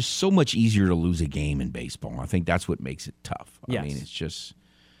know. It's just so much easier to lose a game in baseball. I think that's what makes it tough. Yes. I mean, it's just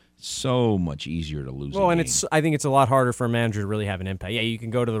so much easier to lose a game. Well, and I think it's a lot harder for a manager to really have an impact. Yeah, you can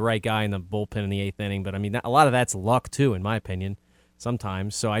go to the right guy in the bullpen in the 8th inning, but, I mean, a lot of that's luck, too, in my opinion.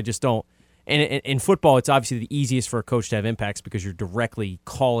 Sometimes, so I just don't. And in football, it's obviously the easiest for a coach to have impacts because you're directly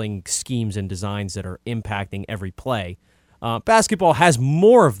calling schemes and designs that are impacting every play. Basketball has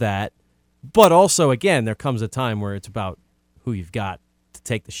more of that, but also, again, there comes a time where it's about who you've got to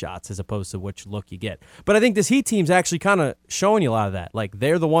take the shots as opposed to which look you get. But I think this Heat team's actually kind of showing you a lot of that. Like,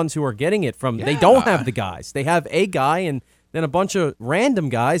 they're the ones who are getting it from. Yeah. They don't have the guys. They have a guy and then a bunch of random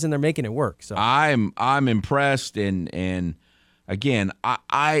guys, and they're making it work. So I'm impressed and. Again,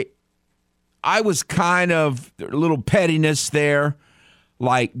 I was kind of a little pettiness there,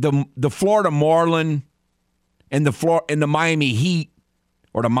 like the Florida Marlin and the Miami Heat,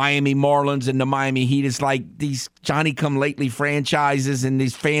 or the Miami Marlins and the Miami Heat. It's like these Johnny-come-lately franchises, and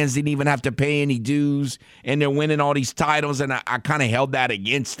these fans didn't even have to pay any dues, and they're winning all these titles. And I kind of held that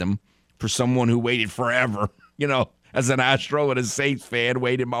against them for someone who waited forever, as an Astro and a Saints fan,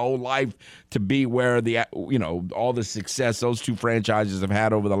 waited my whole life to be where all the success those two franchises have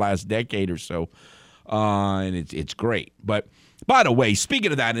had over the last decade or so, and it's great. But by the way,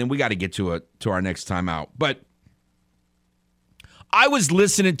 speaking of that, and we got to get to our next time out, but I was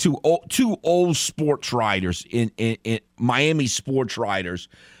listening to 2 old sports writers in Miami sports writers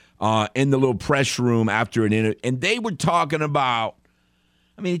in the little press room after an interview, and they were talking about.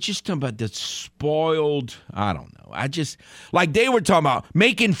 It's just talking about the spoiled, I don't know. They were talking about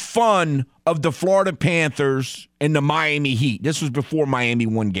making fun of the Florida Panthers and the Miami Heat. This was before Miami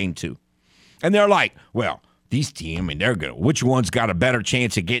won Game 2. And they're like, well, these teams, they're good. Which one's got a better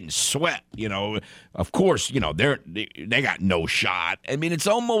chance of getting swept? Of course, they got no shot. It's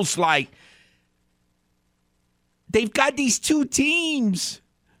almost like they've got these 2 teams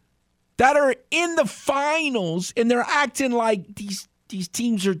that are in the finals, and they're acting like these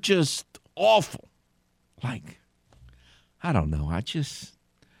teams are just awful. Like, I don't know.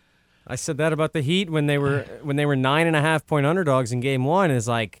 I said that about the Heat when they were 9.5-point underdogs in Game 1. Is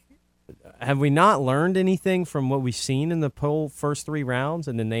like, have we not learned anything from what we've seen in the whole first 3 rounds?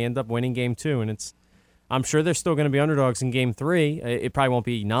 And then they end up winning Game 2, and I'm sure they're still going to be underdogs in Game 3. It probably won't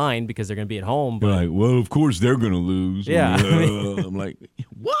be 9 because they're going to be at home. But like, well, of course they're going to lose. Yeah, I'm like,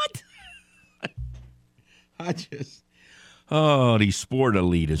 what? These sport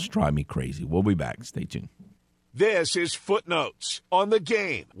elitists drive me crazy. We'll be back. Stay tuned. This is Footnotes on the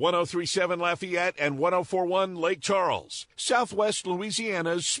Game. 103.7 Lafayette and 104.1 Lake Charles, Southwest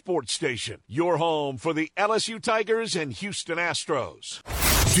Louisiana's sports station. Your home for the LSU Tigers and Houston Astros.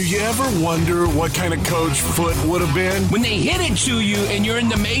 Do you ever wonder what kind of coach Foot would have been? When they hit it to you and you're in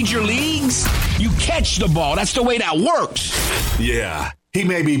the major leagues, you catch the ball. That's the way that works. Yeah, he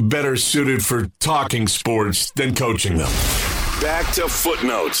may be better suited for talking sports than coaching them. Back to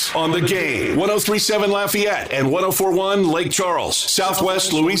Footnotes on the Game. 103.7 Lafayette and 104.1 Lake Charles,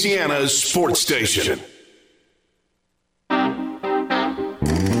 Southwest Louisiana's sports station.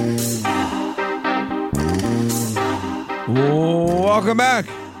 Welcome back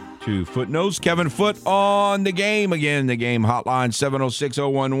to Footnotes. Kevin Foote on the Game. Again, the Game hotline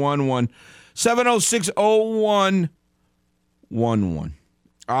 706-0111. 706-0111.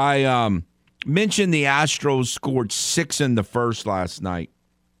 I mentioned the Astros scored 6 in the first last night.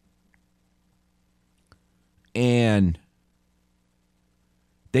 And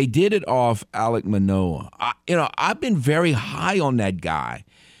they did it off Alek Manoah. I've been very high on that guy.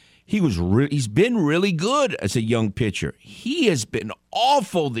 He's been really good as a young pitcher. He has been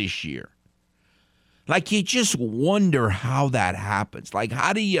awful this year. Like, you just wonder how that happens. Like,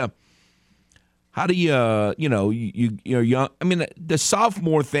 you're young. I mean, the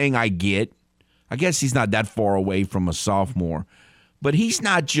sophomore thing I get. I guess he's not that far away from a sophomore. But he's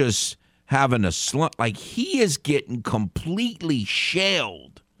not just having a slump. Like, he is getting completely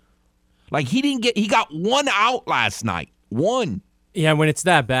shelled. Like, he got 1 out last night. 1. Yeah, when it's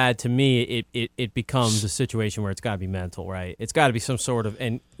that bad, to me, it becomes a situation where it's got to be mental, right? It's got to be some sort of,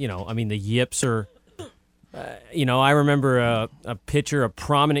 and, the yips are, I remember a pitcher, a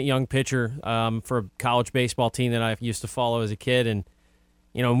prominent young pitcher for a college baseball team that I used to follow as a kid, and,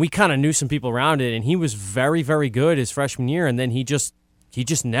 and we kind of knew some people around it, and he was very, very good his freshman year, and then he just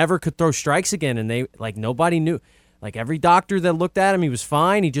never could throw strikes again, and nobody knew. Like, every doctor that looked at him, he was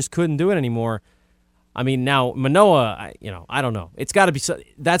fine, he just couldn't do it anymore. I mean, now, Manoah, I don't know. It's got to be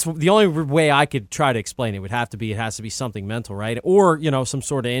 – that's the only way I could try to explain it. It has to be something mental, right? Or, some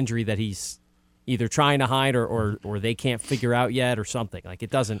sort of injury that he's either trying to hide or they can't figure out yet or something. Like, it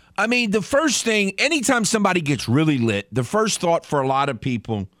doesn't – I mean, the first thing – anytime somebody gets really lit, the first thought for a lot of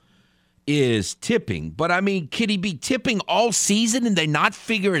people is tipping. But, I mean, could he be tipping all season and they not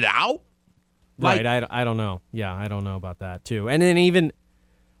figure it out? Right, I don't know. Yeah, I don't know about that, too. And then even –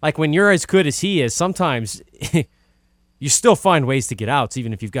 like, when you're as good as he is, sometimes you still find ways to get outs,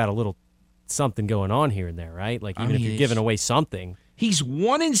 even if you've got a little something going on here and there, right? Like, even if you're giving away something. He's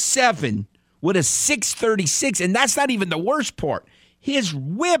 1-7 with a .636, and that's not even the worst part. His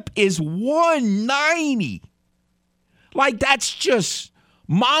whip is 190. Like, that's just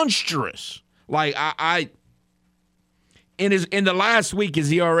monstrous. Like, in the last week,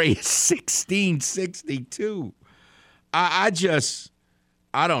 his ERA is 16.62.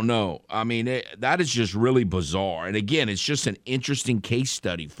 I don't know. I mean, that is just really bizarre. And again, it's just an interesting case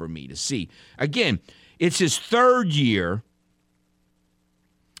study for me to see. Again, it's his 3rd year.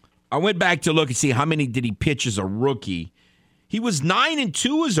 I went back to look and see how many did he pitch as a rookie. He was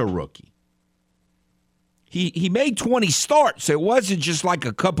 9-2 as a rookie. He made 20 starts. So it wasn't just like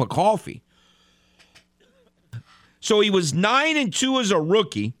a cup of coffee. So he was 9-2 as a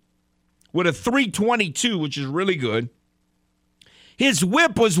rookie with a .322, which is really good. His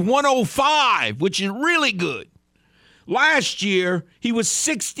whip was 105, which is really good. Last year, he was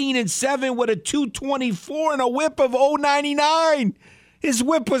 16-7 with a .224 and a whip of 099. His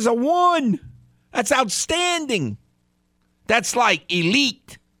whip was a 1. That's outstanding. That's like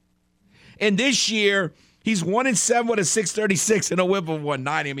elite. And this year, he's 1-7 with a .636 and a whip of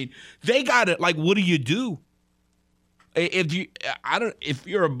 190. I mean, they got it. Like, what do you do? If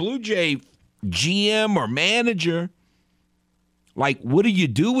you're a Blue Jay GM or manager, like, what do you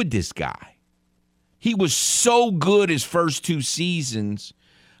do with this guy? He was so good his first 2 seasons.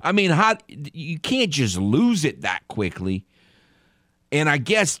 I mean, you can't just lose it that quickly. And I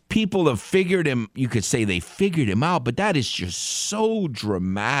guess people have figured him. You could say they figured him out, but that is just so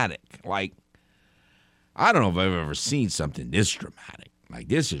dramatic. Like, I don't know if I've ever seen something this dramatic. Like,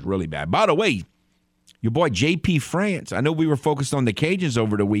 this is really bad. By the way, your boy J.P. France, I know we were focused on the Cajuns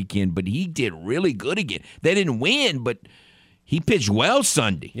over the weekend, but he did really good again. They didn't win, but He pitched well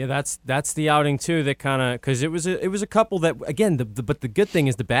Sunday. Yeah, that's the outing too. That kind of because it was a couple that again. But the good thing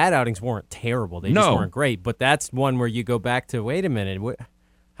is the bad outings weren't terrible. They just weren't great. But that's one where you go back to wait a minute,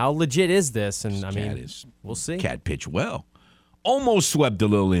 how legit is this? And we'll see. Cat pitched well, almost swept the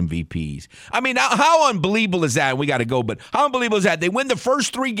little MVPs. I mean, how unbelievable is that? We got to go, but how unbelievable is that? They win the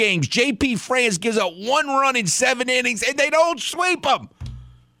first 3 games. J.P. France gives up 1 run in 7 innings, and they don't sweep them.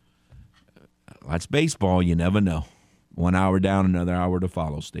 That's baseball. You never know. 1 hour down, another hour to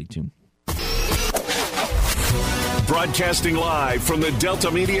follow. Stay tuned. Broadcasting live from the Delta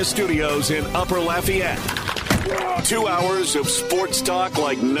Media Studios in Upper Lafayette. 2 hours of sports talk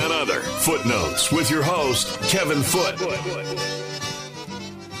like none other. Footnotes with your host, Kevin Foote.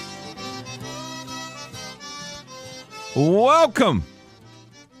 Welcome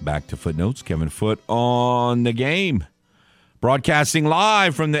back to Footnotes. Kevin Foote on the game. Broadcasting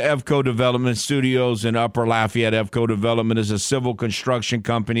live from the EVCO Development Studios in Upper Lafayette. EVCO Development is a civil construction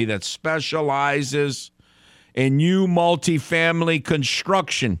company that specializes in new multifamily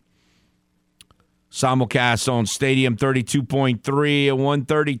construction. Simulcast on Stadium 32.3 and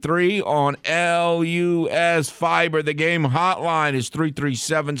 133 on LUS Fiber. The game hotline is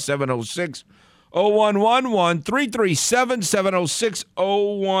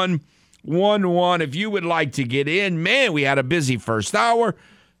 337-706-0111, 337-706-0111. If you would like to get in, man, we had a busy first hour.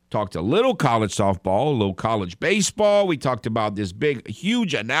 Talked a little college softball, a little college baseball. We talked about this big,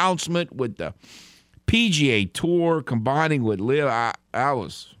 huge announcement with the PGA Tour combining with LIV. I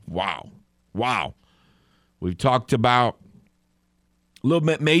was, wow. We've talked about a little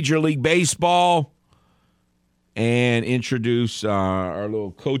bit Major League Baseball and introduce our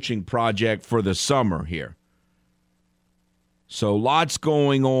little coaching project for the summer here. So lots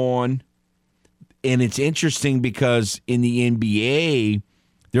going on. And it's interesting because in the NBA,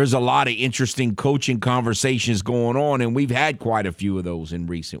 there's a lot of interesting coaching conversations going on, and we've had quite a few of those in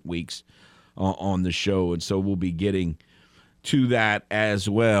recent weeks on the show, and so we'll be getting to that as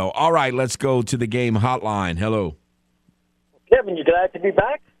well. All right, let's go to the game hotline. Hello. Kevin, you glad to be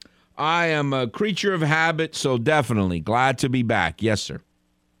back? I am a creature of habit, so definitely glad to be back. Yes, sir.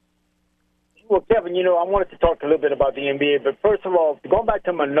 Well, Kevin, I wanted to talk a little bit about the NBA, but first of all, going back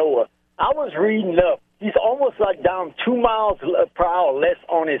to Manoah, I was reading up. He's almost like down 2 miles per hour less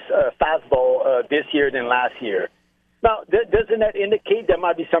on his fastball this year than last year. Now, doesn't that indicate there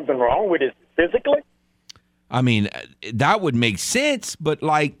might be something wrong with it physically? I mean, that would make sense, but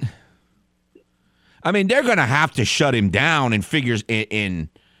they're going to have to shut him down and figures in.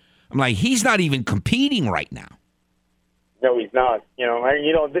 I'm like, he's not even competing right now. No, he's not.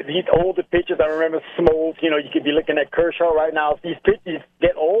 These older pitchers, I remember Smoltz, you could be looking at Kershaw right now. These pitchers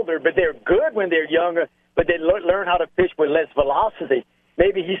get older, but they're good when they're younger, but they learn how to pitch with less velocity.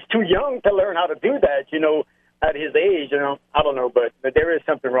 Maybe he's too young to learn how to do that, at his age. I don't know, but there is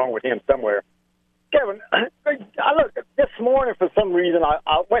something wrong with him somewhere. Kevin, I looked this morning for some reason.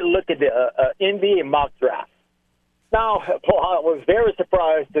 I went and looked at the NBA mock draft. Now, I was very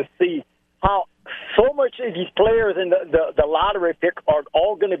surprised to see how so much of these players in the lottery pick are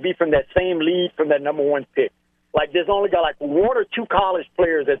all going to be from that same league, from that number 1 pick. Like, there's only got 1 or 2 college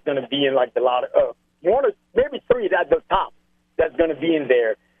players that's going to be in the lottery. 1 or maybe 3 at the top that's going to be in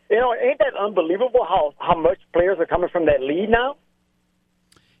there. Ain't that unbelievable how much players are coming from that league now?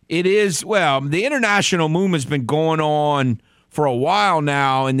 It is. Well, the international movement's been going on for a while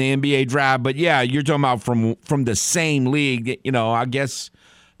now in the NBA draft, but yeah, you're talking about from the same league. I guess.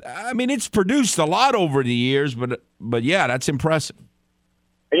 I mean, it's produced a lot over the years, but yeah, that's impressive.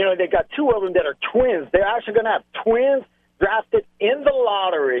 They got 2 of them that are twins. They're actually going to have twins drafted in the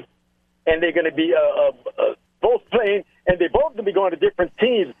lottery, and they're going to be both playing, and they're both going to be going to different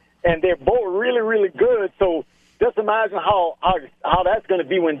teams, and they're both really, really good. So just imagine how that's going to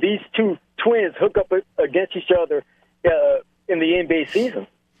be when these 2 twins hook up against each other in the NBA season.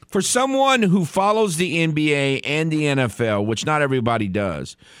 For someone who follows the NBA and the NFL, which not everybody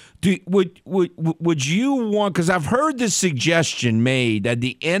does, would you want? Because I've heard this suggestion made that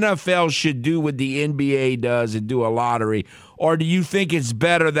the NFL should do what the NBA does and do a lottery, or do you think it's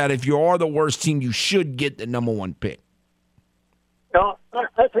better that if you are the worst team, you should get the number 1 pick? No,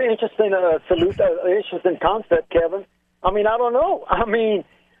 that's an interesting interesting concept, Kevin. I mean, I don't know. I mean,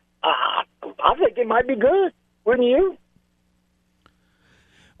 I think it might be good, wouldn't you?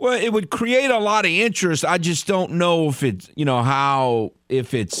 Well, it would create a lot of interest. I just don't know if it's,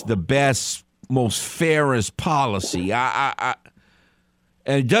 if it's the best, most fairest policy. And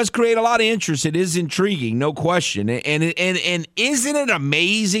it does create a lot of interest. It is intriguing, no question. And isn't it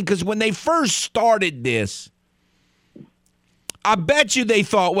amazing? Because when they first started this, I bet you they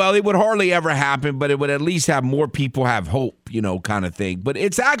thought, well, it would hardly ever happen, but it would at least have more people have hope, kind of thing. But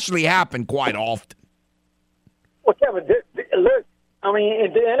it's actually happened quite often. Well, Kevin, look, I mean,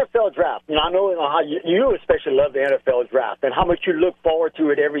 in the NFL draft, I know how you especially love the NFL draft and how much you look forward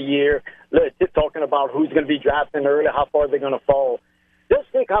to it every year. Look, just talking about who's going to be drafting early, how far they're going to fall. Just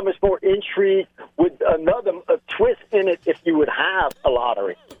think how much more intrigue with another twist in it if you would have a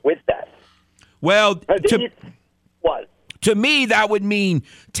lottery with that. Well, what? To me, that would mean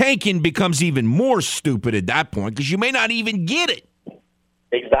tanking becomes even more stupid at that point because you may not even get it.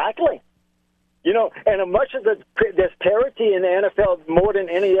 Exactly. And as much as there's parity in the NFL more than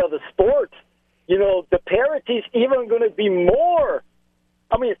any other sport, the parity is even going to be more.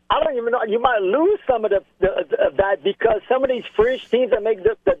 I mean, I don't even know. You might lose some of that because some of these fringe teams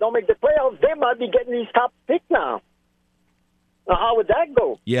that don't make the playoffs, they might be getting these top picks now. Now, how would that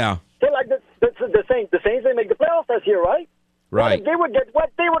go? Yeah. They're like the Saints. The Saints, they make the playoffs this year, right? Right. They would have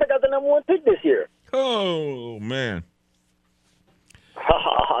got the number 1 pick this year. Oh, man.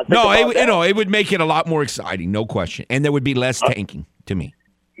 No, it would make it a lot more exciting, no question. And there would be less tanking to me.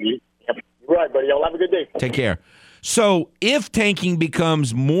 Right, buddy. Y'all have a good day. Take care. So if tanking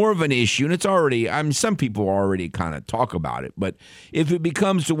becomes more of an issue, and it's already, some people already kind of talk about it, but if it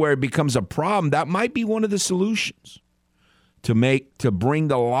becomes to where it becomes a problem, that might be one of the solutions to bring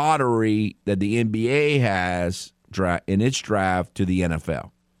the lottery that the NBA has in its draft to the NFL.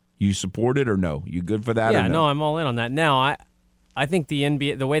 You support it or no? You good for that? Yeah, or no, I'm all in on that. Now, I think the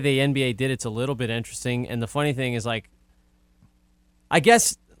way the NBA did it's a little bit interesting, and the funny thing is, like, I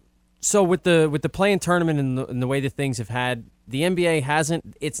guess so with the play-in tournament and the way that things have had, the NBA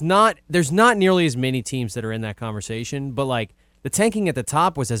hasn't. There's not nearly as many teams that are in that conversation, but like the tanking at the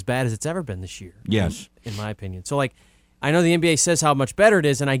top was as bad as it's ever been this year. Yes, in my opinion. So like, I know the NBA says how much better it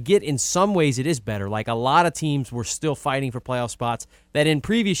is, and I get in some ways it is better. Like a lot of teams were still fighting for playoff spots that in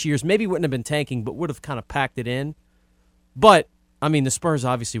previous years maybe wouldn't have been tanking, but would have kind of packed it in. But I mean, the Spurs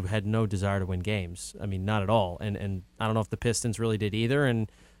obviously had no desire to win games. I mean, not at all. And I don't know if the Pistons really did either.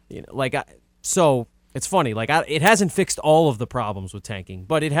 And so it's funny. Like, it hasn't fixed all of the problems with tanking,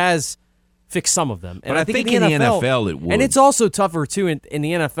 but it has fixed some of them. And but I think in the NFL it would. And it's also tougher too in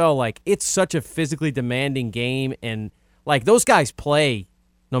the NFL. Like, it's such a physically demanding game, and like those guys play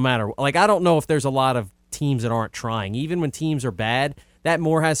no matter. Like, I don't know if there's a lot of teams that aren't trying, even when teams are bad. That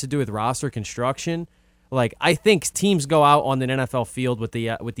more has to do with roster construction. Like, I think teams go out on an NFL field with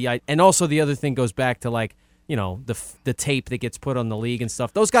the and also the other thing goes back to like, the tape that gets put on the league and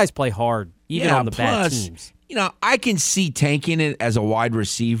stuff. Those guys play hard even on the bad teams. I can see tanking it as a wide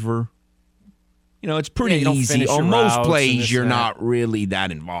receiver. It's pretty easy. On most plays, you're not really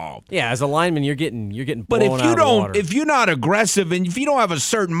that involved. Yeah, as a lineman, you're getting but blown if you out of water. if you're not aggressive and if you don't have a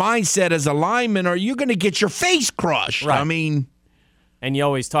certain mindset as a lineman, are you going to get your face crushed? Right. I mean, and you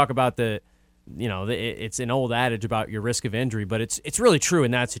always talk about it's an old adage about your risk of injury, but it's really true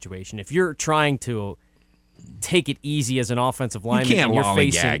in that situation. If you're trying to take it easy as an offensive lineman and you're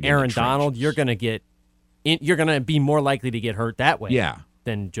facing Aaron Donald, you're going to be more likely to get hurt that way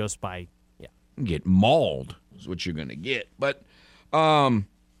than just by get mauled is what you're going to get. But no,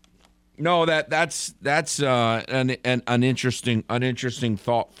 that's an interesting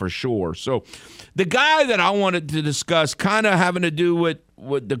thought for sure. So the guy that I wanted to discuss, kind of having to do with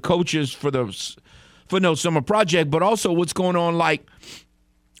the coaches for the Footnotes Summer Project, but also what's going on like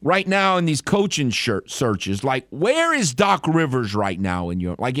right now in these coaching searches. Like, where is Doc Rivers right now in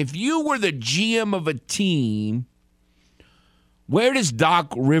your, like, if you were the GM of a team, where does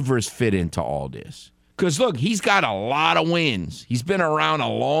Doc Rivers fit into all this? Because, look, he's got a lot of wins. He's been around a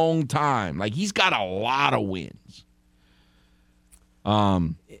long time. Like, he's got a lot of wins.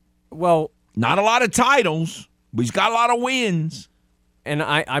 Well, not a lot of titles, but he's got a lot of wins. And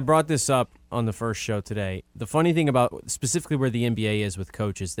I brought this up on the first show today. The funny thing about specifically where the NBA is with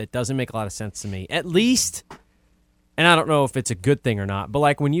coaches, that doesn't make a lot of sense to me. At least, and I don't know if it's a good thing or not, but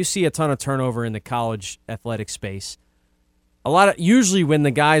like when you see a ton of turnover in the college athletic space, usually when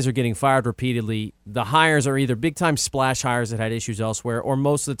the guys are getting fired repeatedly, the hires are either big-time splash hires that had issues elsewhere, or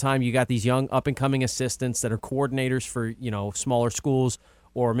most of the time you got these young up-and-coming assistants that are coordinators for, smaller schools,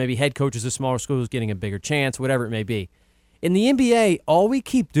 or maybe head coaches of smaller schools getting a bigger chance, whatever it may be. In the NBA, all we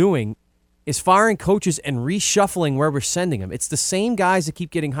keep doing is firing coaches and reshuffling where we're sending them. It's the same guys that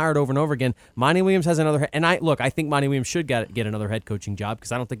keep getting hired over and over again. Monty Williams has another, and I think Monty Williams should get another head coaching job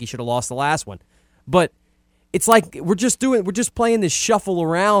because I don't think he should have lost the last one. But it's like we're just playing this shuffle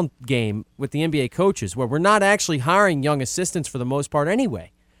around game with the NBA coaches where we're not actually hiring young assistants for the most part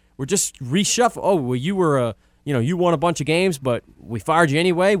anyway. We're just reshuffle. Oh, well, you were you won a bunch of games, but we fired you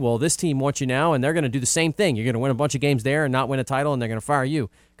anyway. Well, this team wants you now, and they're going to do the same thing. You're going to win a bunch of games there and not win a title, and they're going to fire you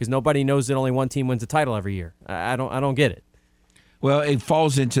because nobody knows that only one team wins a title every year. I don't get it. Well, it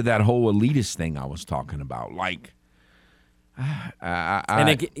falls into that whole elitist thing I was talking about. Like,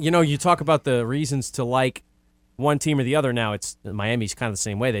 you talk about the reasons to like one team or the other. Now, it's Miami's kind of the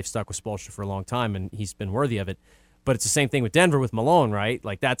same way. They've stuck with Spoelstra for a long time, and he's been worthy of it. But it's the same thing with Denver with Malone, right?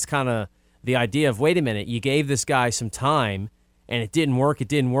 Like, that's kind of the idea of, wait a minute, you gave this guy some time, and it didn't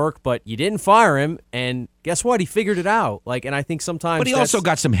work, but you didn't fire him, and guess what? He figured it out. Like, and I think sometimes But he also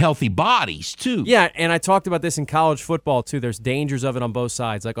got some healthy bodies, too. Yeah, and I talked about this in college football, too. There's dangers of it on both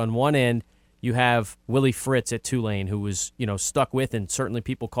sides. Like, on one end, you have Willie Fritz at Tulane, who was, stuck with, and certainly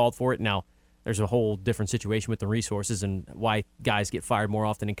people called for it. Now, there's a whole different situation with the resources and why guys get fired more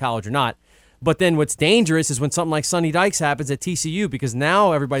often in college or not. But then what's dangerous is when something like Sonny Dykes happens at TCU, because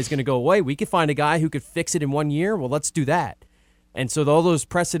now everybody's going to go, wait, we could find a guy who could fix it in 1 year. Well, let's do that. And so all those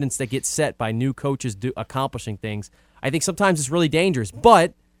precedents that get set by new coaches accomplishing things, I think sometimes it's really dangerous.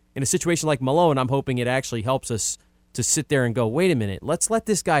 But in a situation like Malone, I'm hoping it actually helps us to sit there and go, wait a minute, let's let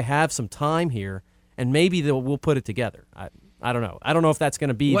this guy have some time here, and maybe we'll put it together. I don't know. I don't know if that's going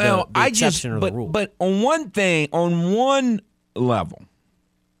to be the exception or the rule. But on one level,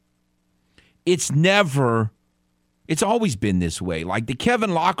 it's always been this way. Like the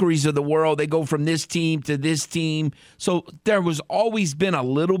Kevin Lockerys of the world, they go from this team to this team. So there was always been a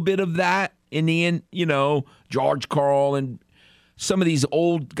little bit of that in the end, George Karl and some of these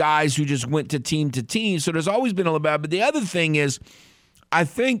old guys who just went to team. So there's always been a little bit. But the other thing is, I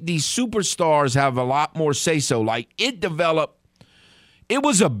think these superstars have a lot more say-so. Like it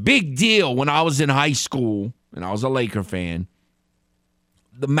was a big deal when I was in high school and I was a Laker fan.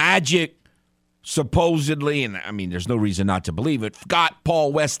 The Magic supposedly, and I mean, there's no reason not to believe it, got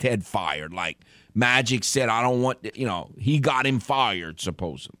Paul Westhead fired. Like Magic said, I don't want, he got him fired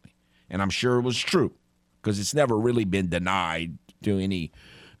supposedly. And I'm sure it was true because it's never really been denied to any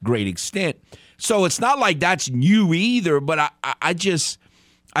great extent. So it's not like that's new either, but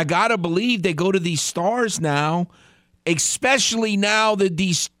I got to believe they go to these stars now, especially now that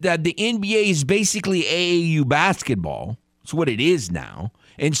the NBA is basically AAU basketball. It's what it is now.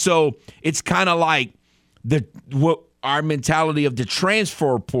 And so it's kind of like our mentality of the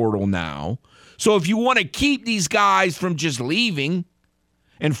transfer portal now. So if you want to keep these guys from just leaving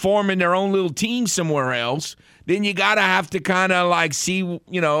and forming their own little team somewhere else, then you got to have to kind of like see,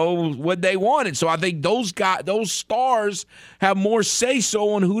 what they want. And so I think those stars have more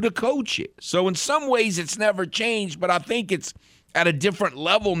say-so on who to coach it. So in some ways it's never changed, but I think it's at a different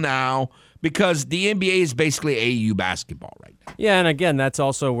level now because the NBA is basically AAU basketball right now. Yeah, and again, that's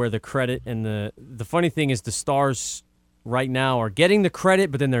also where the credit and the funny thing is the stars right now are getting the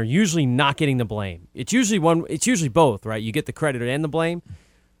credit, but then they're usually not getting the blame. It's usually both, right? You get the credit and the blame.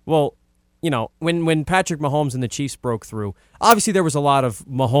 Well, when Patrick Mahomes and the Chiefs broke through, obviously there was a lot of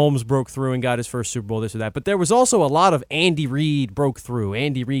Mahomes broke through and got his first Super Bowl, this or that, but there was also a lot of Andy Reid broke through.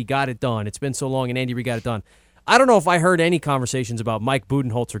 Andy Reid got it done. It's been so long, and Andy Reid got it done. I don't know if I heard any conversations about Mike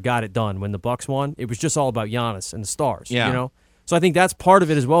Budenholzer got it done when the Bucks won. It was just all about Giannis and the stars, So I think that's part of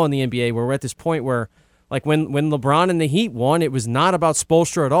it as well in the NBA, where we're at this point where, like when LeBron and the Heat won, it was not about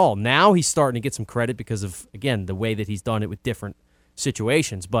Spoelstra at all. Now he's starting to get some credit because of, again, the way that he's done it with different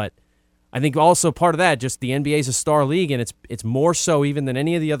situations. But I think also part of that, just the NBA is a star league, and it's more so even than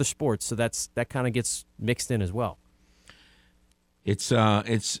any of the other sports. So that kind of gets mixed in as well.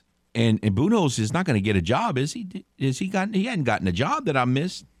 And Budenholzer is not going to get a job, is he? He hadn't gotten a job that I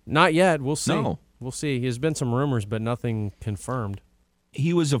missed. Not yet. We'll see. No. We'll see. There's been some rumors, but nothing confirmed.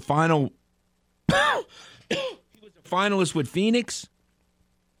 He was a finalist with Phoenix.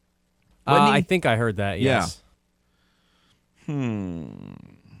 I think I heard that. Yes. Yeah.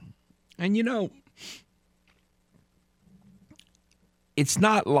 And it's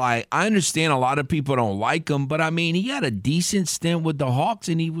not like, I understand a lot of people don't like him, but I mean, he had a decent stint with the Hawks,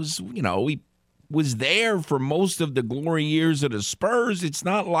 and he was, he was there for most of the glory years of the Spurs. It's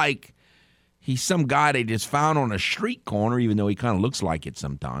not like he's some guy they just found on a street corner, even though he kind of looks like it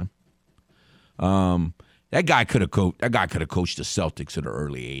sometime. That guy could have coached the Celtics in the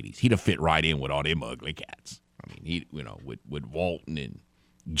early '80s. He'd have fit right in with all them ugly cats. I mean, with Walton and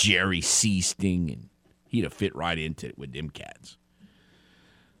Jerry Seasting, and he'd have fit right into it with them cats.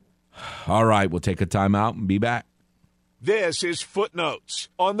 All right, we'll take a timeout and be back. This is Footnotes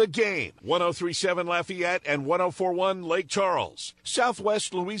on the Game. 103.7 Lafayette and 104.1 Lake Charles,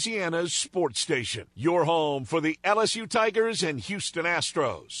 Southwest Louisiana's sports station. Your home for the LSU Tigers and Houston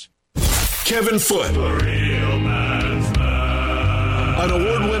Astros. Kevin Foote. an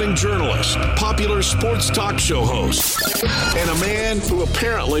award-winning journalist, popular sports talk show host, and a man who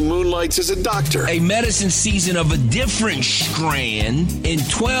apparently moonlights as a doctor. A medicine season of a different strand in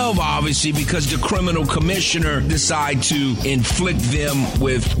 12, obviously, because the criminal commissioner decided to inflict them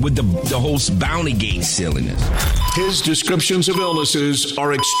with the whole bounty gate silliness. His descriptions of illnesses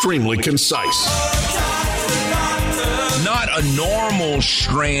are extremely concise. Not a normal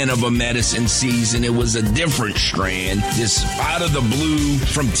strand of a medicine season. It was a different strand. Just out of the blue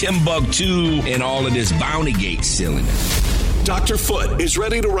from Timbuktu and all of this bounty gate silliness. Dr. Foot is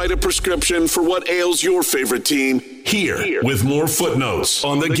ready to write a prescription for what ails your favorite team here with more footnotes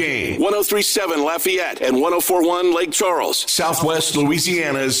on the game. 103.7 Lafayette and 104.1 Lake Charles, Southwest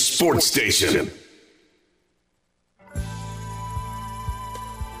Louisiana's sports station.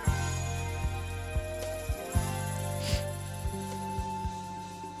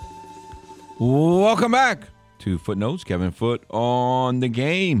 Welcome back to Footnotes. Kevin Foote on the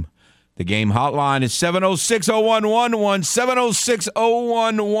game. The game hotline is 706-0111,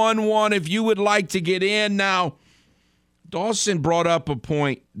 706-0111 if you would like to get in. Now, Dawson brought up a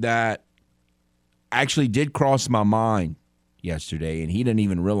point that actually did cross my mind yesterday, and he didn't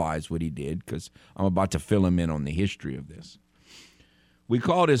even realize what he did because I'm about to fill him in on the history of this. We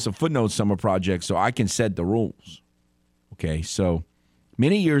call this a Footnotes Summer Project so I can set the rules. Okay, so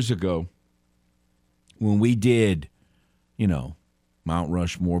many years ago, when we did, Mount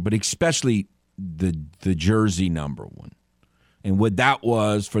Rushmore, but especially the jersey number one. And what that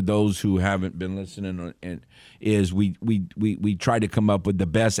was, for those who haven't been listening, is we tried to come up with the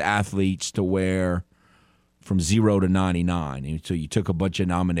best athletes to wear from 0 to 99. And so you took a bunch of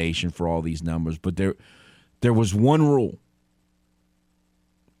nomination for all these numbers. But there was one rule.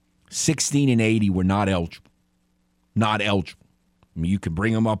 16 and 80 were not eligible. Not eligible. I mean, you can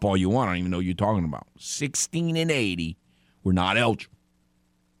bring them up all you want. I don't even know what you're talking about. 16 and 80 were not eligible.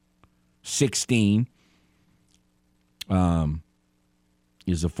 16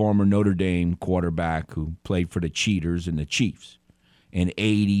 is a former Notre Dame quarterback who played for the Cheaters and the Chiefs. And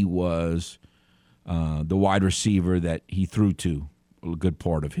 80 was the wide receiver that he threw to a good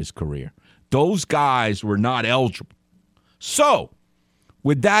part of his career. Those guys were not eligible. So,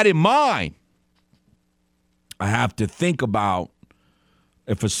 with that in mind, I have to think about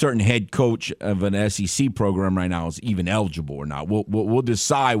if a certain head coach of an SEC program right now is even eligible or not. We'll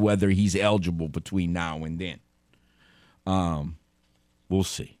decide whether he's eligible between now and then. We'll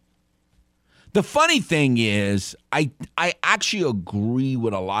see. The funny thing is, I actually agree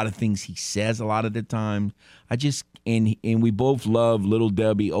with a lot of things he says a lot of the time. And we both love Little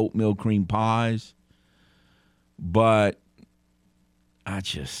Debbie oatmeal cream pies, but I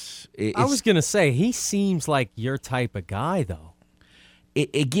was going to say, he seems like your type of guy, though.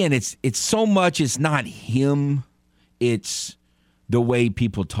 It's so much. It's not him. It's the way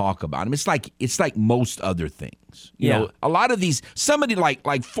people talk about him. It's like most other things. You know, a lot of these, somebody like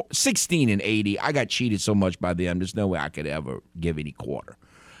 16 and 80, I got cheated so much by them. There's no way I could ever give any quarter.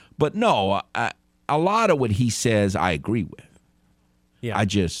 But no, a lot of what he says, I agree with. Yeah,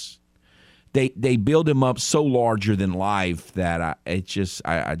 they build him up so larger than life that I just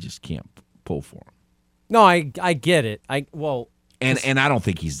can't pull for him. No, I get it. And I don't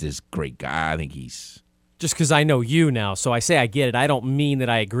think he's this great guy. I think he's just because I know you now. So I say I get it. I don't mean that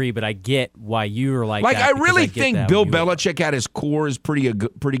I agree, but I get why you're like that. I really think Bill Belichick at his core is pretty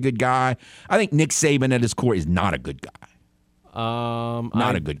good guy. I think Nick Saban at his core is not a good guy.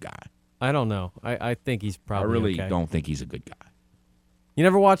 Not a good guy. I don't know. I think he's probably. I really don't think he's a good guy. You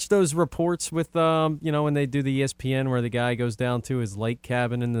never watch those reports with when they do the ESPN where the guy goes down to his lake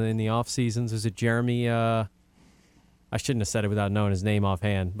cabin in the off seasons? Is it Jeremy? I shouldn't have said it without knowing his name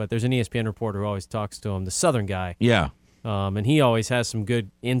offhand, but there's an ESPN reporter who always talks to him, the Southern guy. Yeah. And he always has some good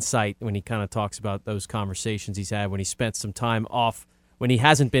insight when he kind of talks about those conversations he's had when he spent some time off, when he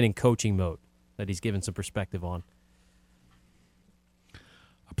hasn't been in coaching mode, that he's given some perspective on.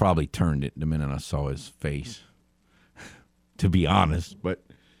 I probably turned it the minute I saw his face, to be honest. But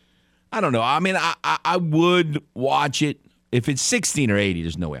I don't know. I mean, I would watch it. If it's 16 or 80,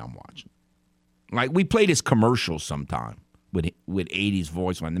 there's no way I'm watching. Like, we play this commercial sometime with 80's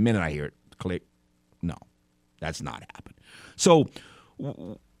voice. When the minute I hear it, click. No, that's not happening. So,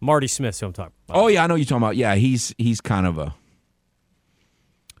 Marty Smith, who I'm talking about. Oh, yeah, I know you're talking about. Yeah, he's kind of a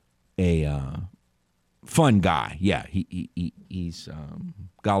fun guy. Yeah, he's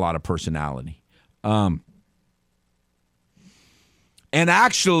got a lot of personality. And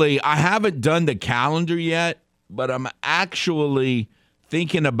actually, I haven't done the calendar yet, but I'm actually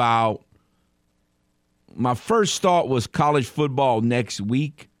thinking about. My first thought was college football next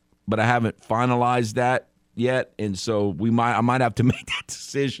week, but I haven't finalized that yet, and so I might have to make that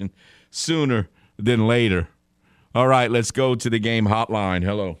decision sooner than later. All right, let's go to the game hotline.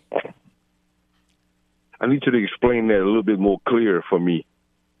 Hello. I need you to explain that a little bit more clear for me.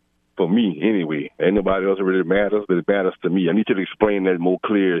 For me, anyway. Ain't nobody else really matters, but it matters to me. I need you to explain that more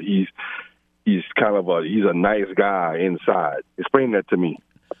clear. He's kind of he's a nice guy inside. Explain that to me.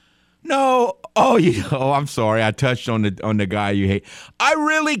 No. Oh, I'm sorry. I touched on the guy you hate. I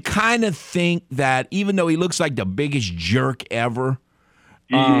really kind of think that even though he looks like the biggest jerk ever,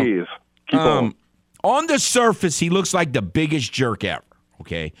 he is. Keep on. On the surface, he looks like the biggest jerk ever.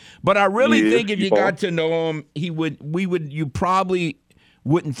 Okay, but I really think if you got to know him, you probably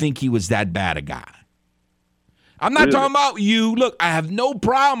wouldn't think he was that bad a guy. I'm not talking about you. Look, I have no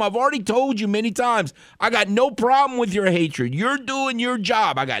problem. I've already told you many times. I got no problem with your hatred. You're doing your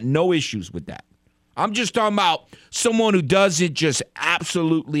job. I got no issues with that. I'm just talking about someone who doesn't just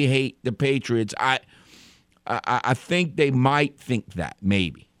absolutely hate the Patriots. I think they might think that,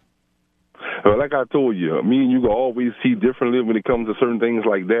 maybe. Well, like I told you, me and you will always see differently when it comes to certain things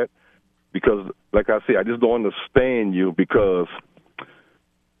like that. Because, like I said, I just don't understand you because,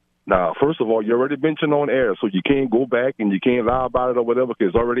 now, first of all, you already mentioned on air, so you can't go back and you can't lie about it or whatever because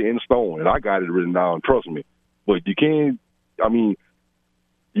it's already in stone. And I got it written down, trust me. But you can't,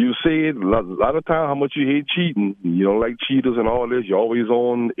 you said a lot of time how much you hate cheating. You don't like cheaters and all this. You're always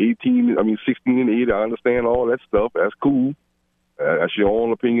on 16 and 8. I understand all that stuff. That's cool. That's your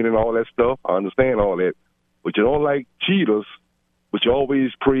own opinion and all that stuff. I understand all that. But you don't like cheaters, but you always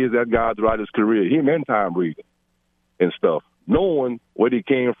praise that guy throughout his career, him and Tom Brady and stuff, knowing where they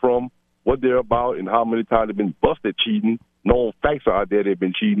came from, what they're about, and how many times they've been busted cheating. Known facts are out there they've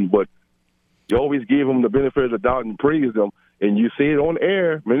been cheating, but you always give them the benefit of the doubt and praise them. And you say it on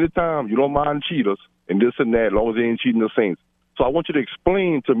air many times, you don't mind cheaters and this and that, as long as they ain't cheating the Saints. So I want you to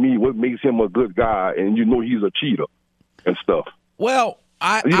explain to me what makes him a good guy and you know he's a cheater and stuff. Well,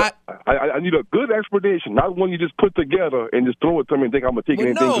 I need a good explanation, not one you just put together and just throw it to me and think I'm going to take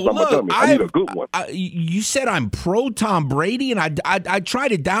anything because I'm going to tell me. I need a good one. You said I'm pro Tom Brady, and I try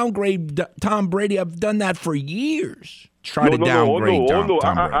to downgrade Tom Brady. I've done that for years. Tom Brady. I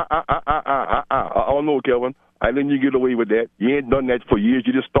don't know, Kevin. I let you get away with that. You ain't done that for years.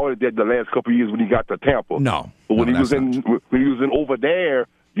 You just started that the last couple of years when he got to Tampa. No. But when he was in over there,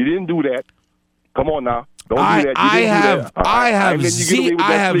 you didn't do that. Come on now. Don't do that. I have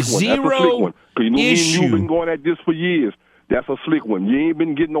zero issue. You've been going at this for years. That's a slick one. You ain't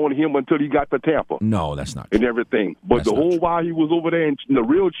been getting on him until he got to Tampa. No, that's not true. And everything. But the whole while he was over there in the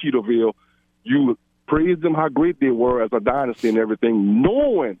real Cheetahville, you praised them how great they were as a dynasty and everything,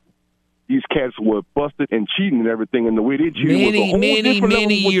 knowing these cats were busted and cheating and everything, and the way they cheated was a whole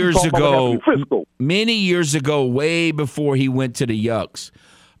many years ago. Many years ago, way before he went to the Yucks,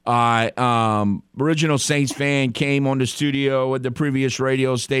 original Saints fan came on the studio at the previous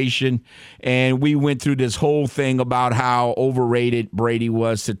radio station, and we went through this whole thing about how overrated Brady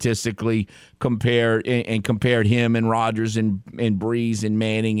was statistically compared him and Rodgers and Breeze and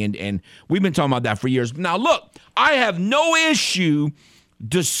Manning, and we've been talking about that for years. Now, look, I have no issue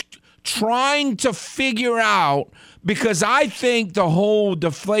trying to figure out, because I think the whole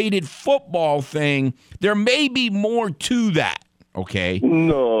deflated football thing, there may be more to that. Okay.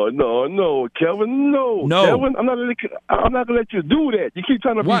 No, Kevin. No. Kevin, I'm not gonna let you do that. You keep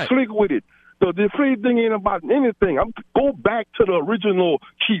trying to be slick with it. The deflated thing ain't about anything. Go back to the original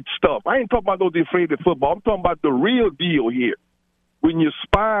cheat stuff. I ain't talking about no deflated football. I'm talking about the real deal here. When you're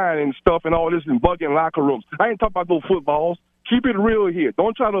spying and stuff and all this and bugging locker rooms. I ain't talking about no footballs. Keep it real here.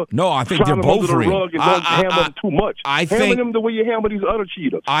 Don't try to. No, I think they're both real. And don't hammer them too much. Hammer them the way you hammer these other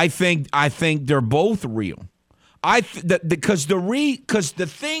cheaters. I think they're both real. Because the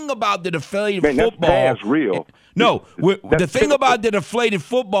thing about the deflated football, that's real. No, the thing about the deflated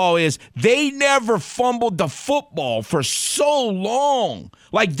football is they never fumbled the football for so long.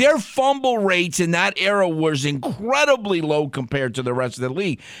 Like, their fumble rates in that era was incredibly low compared to the rest of the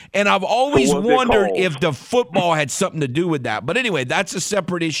league. And I've always wondered if the football had something to do with that. But anyway, that's a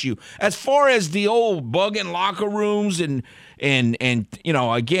separate issue. As far as the old bugging locker rooms and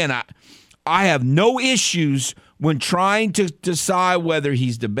again, I have no issues when trying to decide whether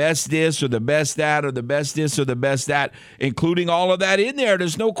he's the best this or the best that or the best this or the best that, including all of that in there.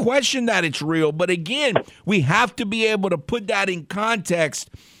 There's no question that it's real. But again, we have to be able to put that in context.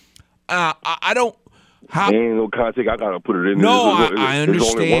 I don't. Ain't no context. I gotta put it in. No, I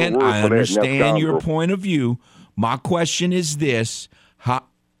understand. I understand your point of view. My question is this: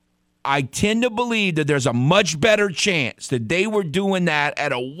 I tend to believe that there's a much better chance that they were doing that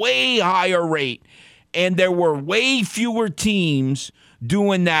at a way higher rate, and there were way fewer teams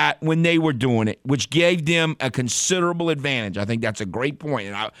doing that when they were doing it, which gave them a considerable advantage. I think that's a great point,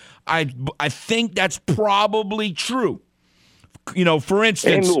 and I think that's probably true. You know, for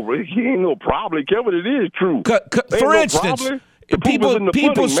instance, ain't no probably, Kevin. It is true. For instance,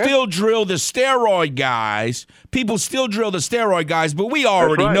 people still still drill the steroid guys. People still drill the steroid guys, but we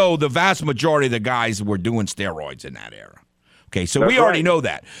already know the vast majority of the guys were doing steroids in that era. Okay, so we already know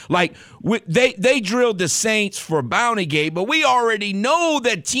that. Like, they drilled the Saints for Bountygate, but we already know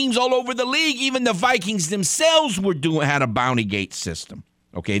that teams all over the league, even the Vikings themselves, had a Bountygate system.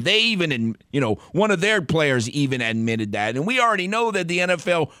 Okay, they even, one of their players even admitted that. And we already know that the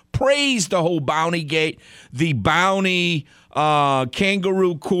NFL praised the whole Bountygate, the bounty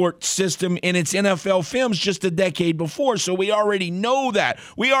kangaroo court system in its NFL films just a decade before. So we already know that.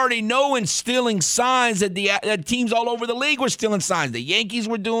 We already know instilling signs that that teams all over the league were stealing signs. The Yankees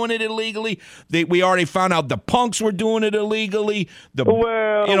were doing it illegally. We already found out the Punks were doing it illegally.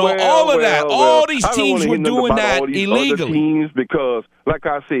 All these teams were doing that illegally. Teams because, like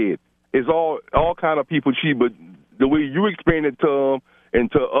I said, it's all kind of people cheat, but the way you explain it to them, and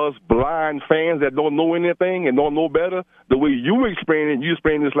to us blind fans that don't know anything and don't know better, the way you explain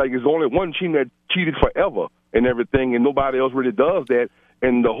this like it's only one team that cheated forever and everything, and nobody else really does that.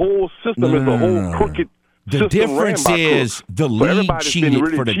 And the whole system is a whole crooked The difference is the league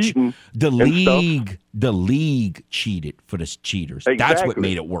cheated for the league cheated for the cheaters. Exactly. That's what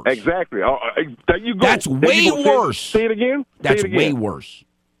made it worse. Exactly. There you go. That's way worse. Say it again. That's way worse.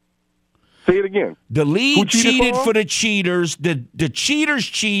 Say it again. The league cheated for the cheaters. The cheaters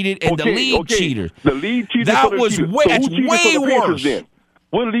cheated, and the league cheated. The league cheated that for the was cheaters. that's way worse. Then?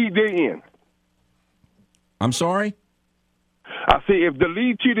 What league they in? I'm sorry? I say if the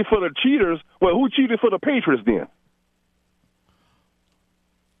league cheated for the cheaters, well, who cheated for the Patriots then?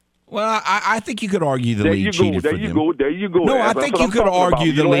 Well, I think you could argue the league cheated for them. There you go. No, I think you could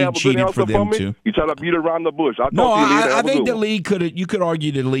argue the league cheated for them too. You try to beat around the bush. I think the league you could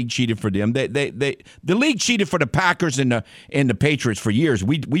argue the league cheated for them. The league cheated for the Packers and the Patriots for years.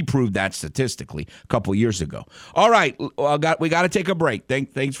 We proved that statistically a couple years ago. All right, we got to take a break.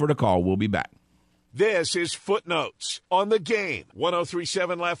 Thanks for the call. We'll be back. This is Footnotes on the Game.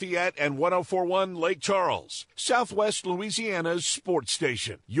 103.7 Lafayette and 104.1 Lake Charles, Southwest Louisiana's sports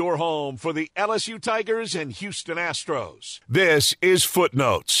station. Your home for the LSU Tigers and Houston Astros. This is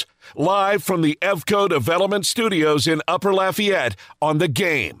Footnotes, live from the EVCO Development Studios in Upper Lafayette on the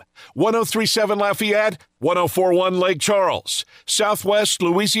Game. 103.7 Lafayette, 104.1 Lake Charles, Southwest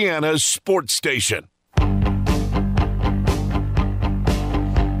Louisiana's sports station.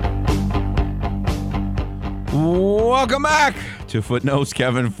 Welcome back to Footnotes.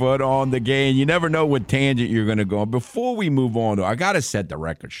 Kevin Foote on the Game. You never know what tangent you're going to go on. Before we move on, though, I got to set the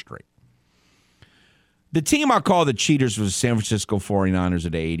record straight. The team I call the cheaters was the San Francisco 49ers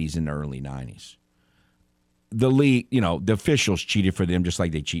of the 80s and the early 90s. The league, the officials cheated for them just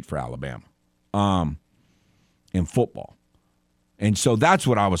like they cheat for Alabama in football. And so that's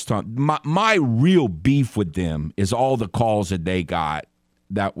what I was talking. My real beef with them is all the calls that they got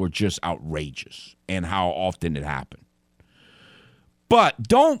that were just outrageous and how often it happened. But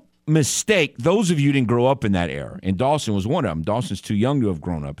don't mistake, those of you who didn't grow up in that era, and Dawson was one of them. Dawson's too young to have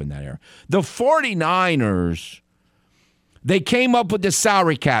grown up in that era. The 49ers, they came up with the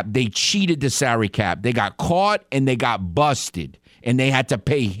salary cap. They cheated the salary cap. They got caught and they got busted. And they had to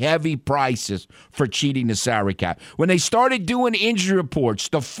pay heavy prices for cheating the salary cap. When they started doing injury reports,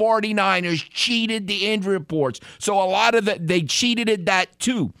 the 49ers cheated the injury reports. So a lot of they cheated at that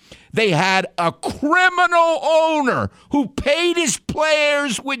too. They had a criminal owner who paid his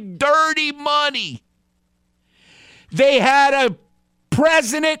players with dirty money. They had a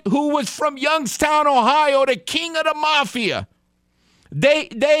president who was from Youngstown, Ohio, the king of the mafia.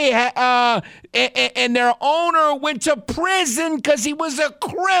 And their owner went to prison because he was a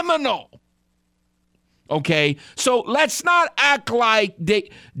criminal. Okay, so let's not act like they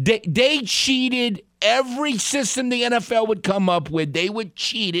cheated every system the NFL would come up with. They would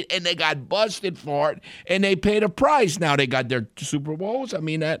cheat it, and they got busted for it, and they paid a price. Now they got their Super Bowls. I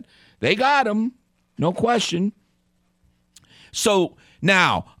mean, that they got them, no question. So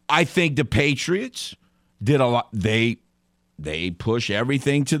now I think the Patriots did a lot. They push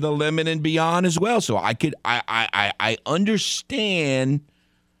everything to the limit and beyond as well. So I understand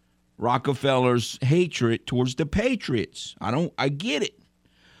Rockefeller's hatred towards the Patriots. I get it.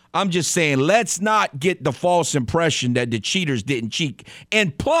 I'm just saying, let's not get the false impression that the cheaters didn't cheat.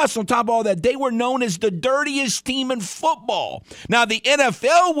 And plus, on top of all that, they were known as the dirtiest team in football. Now, the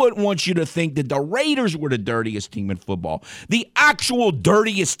NFL wouldn't want you to think that the Raiders were the dirtiest team in football. The actual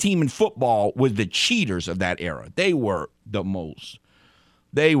dirtiest team in football was the cheaters of that era. They were the most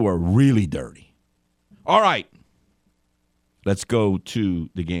They were really dirty. All right. Let's go to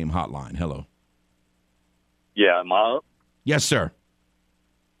the game hotline. Hello. Yeah, am I up? Yes, sir.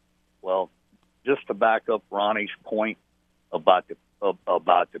 Well, just to back up Ronnie's point about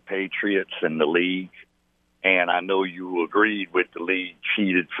the Patriots and the league, and I know you agreed with the league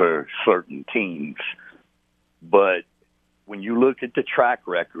cheated for certain teams, but when you look at the track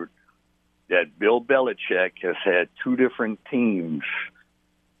record that Bill Belichick has had two different teams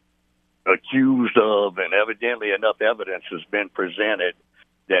accused of, and evidently enough evidence has been presented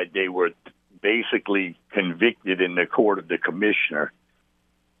that they were basically convicted in the court of the commissioner.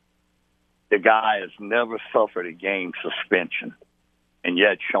 The guy has never suffered a game suspension, and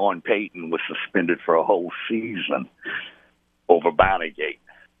yet Sean Payton was suspended for a whole season over Bountygate.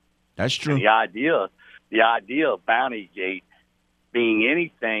 That's true. And the idea of Bountygate being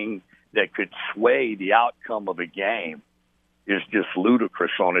anything that could sway the outcome of a game is just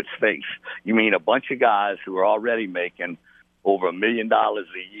ludicrous on its face. You mean a bunch of guys who are already making over $1 million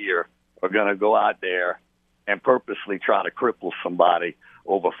a year are going to go out there and purposely try to cripple somebody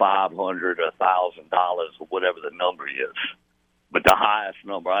over $500 or $1,000 or whatever the number is. But the highest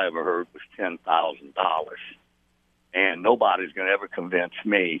number I ever heard was $10,000. And nobody's going to ever convince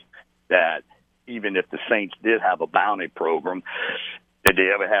me that even if the Saints did have a bounty program, that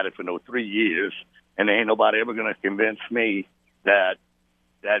they ever had it for 3 years, and there ain't nobody ever going to convince me that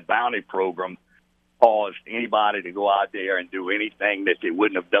that bounty program caused anybody to go out there and do anything that they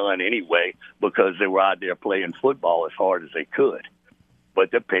wouldn't have done anyway because they were out there playing football as hard as they could. But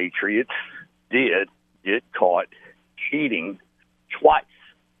the Patriots did get caught cheating twice.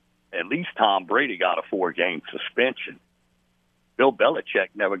 At least Tom Brady got a 4-game suspension. Bill Belichick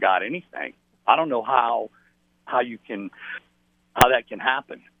never got anything. I don't know how that can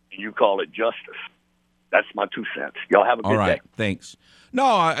happen, and you call it justice. That's my 2 cents. Y'all have a good day. All right, thanks.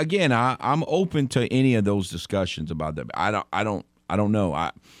 No, again, I'm open to any of those discussions about that. I don't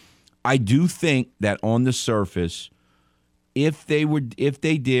know. I do think that on the surface, if they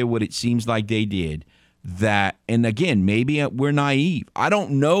did what it seems like they did, that, and again, maybe we're naive. I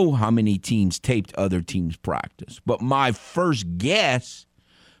don't know how many teams taped other teams' practice, but my first guess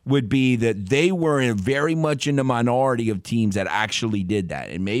would be that they were very much in the minority of teams that actually did that.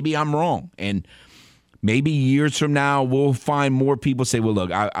 And maybe I'm wrong. And maybe years from now, we'll find more people say, well,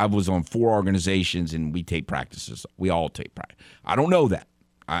 look, I was on 4 organizations and we tape practices. We all tape practice. I don't know that.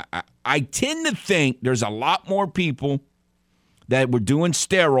 I tend to think there's a lot more people that were doing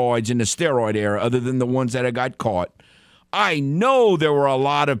steroids in the steroid era other than the ones that got caught. I know there were a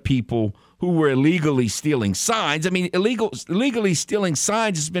lot of people who were illegally stealing signs. I mean, illegally stealing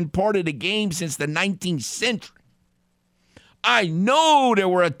signs has been part of the game since the 19th century. I know there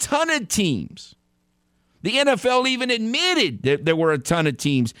were a ton of teams. The NFL even admitted that there were a ton of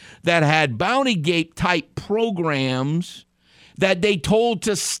teams that had Bountygate-type programs that they told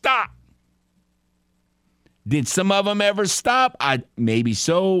to stop. Did some of them ever stop? Maybe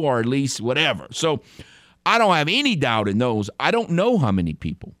so, or at least whatever. So I don't have any doubt in those. I don't know how many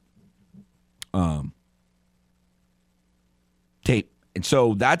people tape. And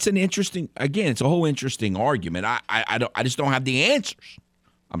so that's an interesting, again, it's a whole interesting argument. I just don't have the answers.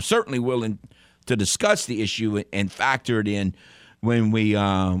 I'm certainly willing to discuss the issue and factor it in when we,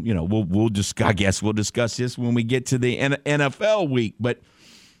 we'll discuss. I guess we'll discuss this when we get to the NFL week. But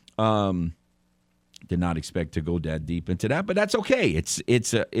did not expect to go that deep into that. But that's okay.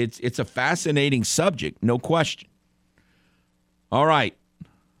 It's a fascinating subject, no question. All right,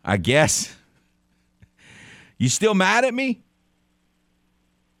 I guess. You still mad at me?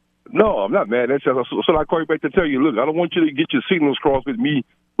 No, I'm not mad. That's just, so I call you back to tell you, look, I don't want you to get your signals crossed with me,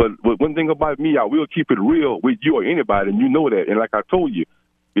 but one thing about me, I will keep it real with you or anybody, and you know that. And like I told you,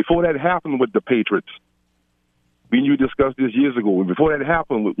 before that happened with the Patriots, me and you discussed this years ago, and before that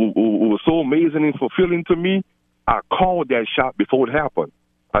happened, what was so amazing and fulfilling to me, I called that shot before it happened.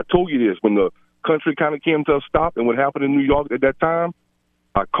 I told you this, when the country kind of came to a stop and what happened in New York at that time,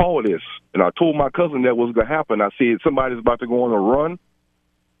 I called this, and I told my cousin that was going to happen. I said, somebody's about to go on a run,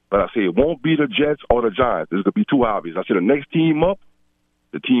 but I said, it won't be the Jets or the Giants. It's going to be too obvious. I said, the next team up,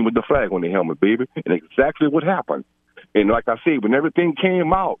 the team with the flag on their helmet, baby. And exactly what happened. And like I said, when everything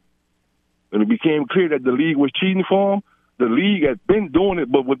came out, and it became clear that the league was cheating for them, the league had been doing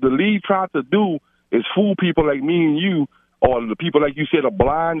it, but what the league tried to do is fool people like me and you, or the people like you said are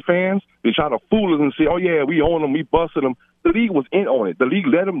blind fans. They try to fool us and say, oh, yeah, we own them, we busted them. The league was in on it. The league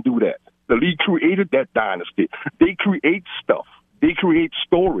let them do that. The league created that dynasty. They create stuff. They create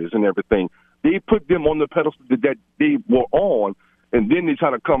stories and everything. They put them on the pedestal that they were on And then they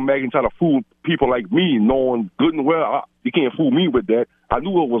try to come back and try to fool people like me, knowing good and well, you can't fool me with that. I knew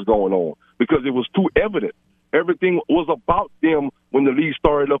what was going on because it was too evident. Everything was about them when the league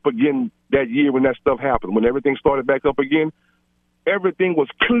started up again that year when that stuff happened. When everything started back up again, everything was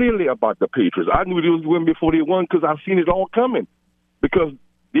clearly about the Patriots. I knew they was winning before they won because I've seen it all coming because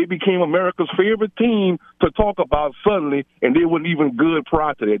they became America's favorite team to talk about suddenly, and they weren't even good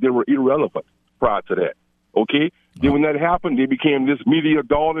prior to that. They were irrelevant prior to that. Okay? Then when that happened, they became this media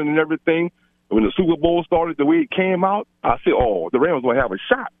darling and everything. And when the Super Bowl started, the way it came out, I said, oh, the Rams going to have a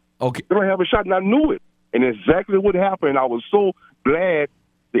shot. Okay. They're going to have a shot, and I knew it. And exactly what happened. I was so glad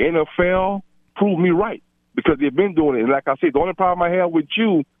the NFL proved me right because they've been doing it. And like I said, the only problem I have with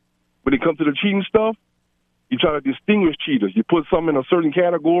you, when it comes to the cheating stuff, you try to distinguish cheaters. You put some in a certain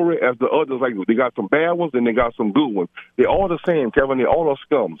category as the others. Like they got some bad ones and they got some good ones. They're all the same, Kevin. They're all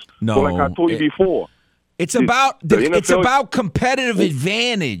scums. No, so like I told you before. It's about competitive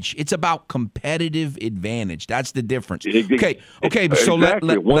advantage. It's about competitive advantage. That's the difference. Okay. So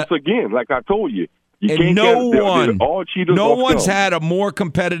exactly. Once again, like I told you, and no one's had a more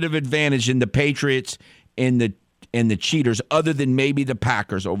competitive advantage than the Patriots and the cheaters, other than maybe the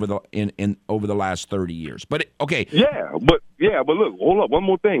Packers over the last 30 years. But but look, hold up, one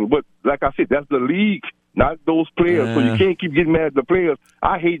more thing. But like I said, that's the league, not those players. So you can't keep getting mad at the players.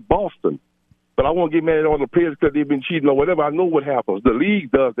 I hate Boston. But I won't get mad at all the players because they've been cheating or whatever. I know what happens. The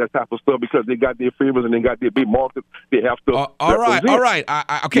league does that type of stuff because they got their favors and they got their big markets. They have to. All right.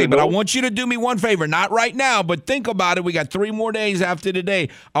 But I want you to do me one favor. Not right now, but think about it. We got 3 more days after today.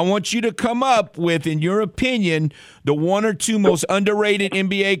 I want you to come up with, in your opinion, the 1 or 2 most underrated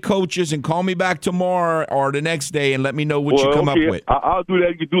NBA coaches and call me back tomorrow or the next day and let me know what you come up with. I'll do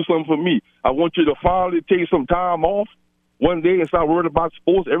that. You can do something for me. I want you to finally take some time off one day and start worrying about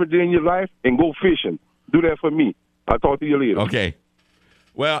sports every day in your life and go fishing. Do that for me. I'll talk to you later. Okay.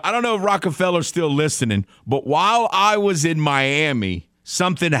 Well, I don't know if Rockefeller's still listening, but while I was in Miami,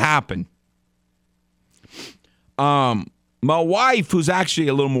 something happened. My wife, who's actually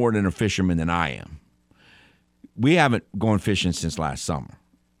a little more than a fisherman than I am, we haven't gone fishing since last summer.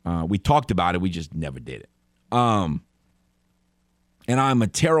 We talked about it. We just never did it. And I'm a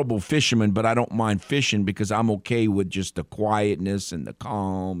terrible fisherman, but I don't mind fishing because I'm okay with just the quietness and the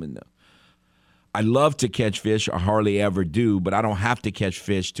calm. I love to catch fish. I hardly ever do, but I don't have to catch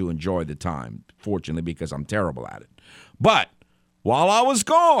fish to enjoy the time, fortunately, because I'm terrible at it. But while I was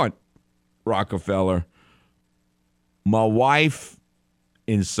gone, Rockefeller, my wife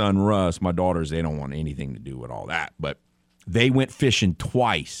and son Russ, my daughters, they don't want anything to do with all that, but they went fishing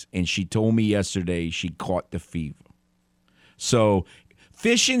twice, and she told me yesterday she caught the fever. So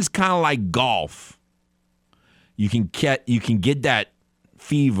fishing's kind of like golf. You can get that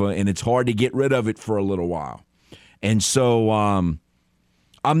fever, and it's hard to get rid of it for a little while. And so I'm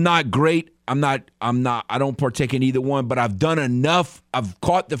not great. I don't partake in either one, but I've done enough. I've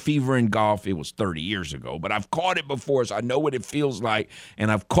caught the fever in golf. It was 30 years ago, but I've caught it before, so I know what it feels like.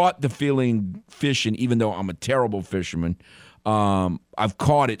 And I've caught the feeling fishing, even though I'm a terrible fisherman. I've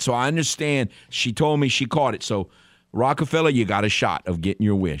caught it, so I understand. She told me she caught it. So Rockefeller, you got a shot of getting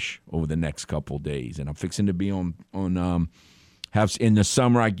your wish over the next couple of days. And I'm fixing to be on have in the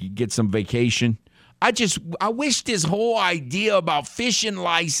summer I could get some vacation. I wish this whole idea about fishing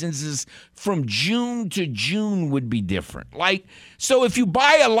licenses from June to June would be different. Like, so if you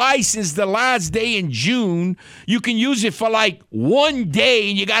buy a license the last day in June, you can use it for like 1 day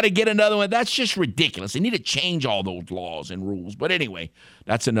and you got to get another one. That's just ridiculous. They need to change all those laws and rules. But anyway,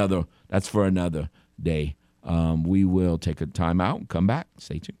 that's for another day. We will take a time out and come back.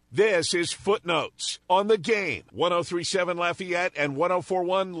 Stay tuned. This is Footnotes on the Game. 103.7 Lafayette and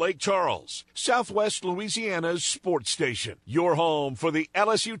 104.1 Lake Charles, Southwest Louisiana's sports station. Your home for the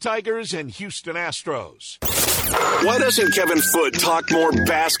LSU Tigers and Houston Astros. Why doesn't Kevin Foote talk more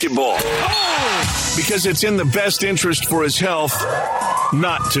basketball? Because it's in the best interest for his health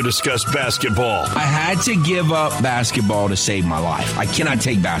not to discuss basketball. I had to give up basketball to save my life. I cannot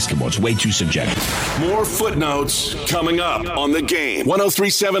take basketball. It's way too subjective. More Footnotes coming up on the Game.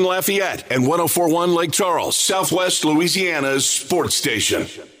 103.7 Lafayette and 104.1 Lake Charles, Southwest Louisiana's sports station.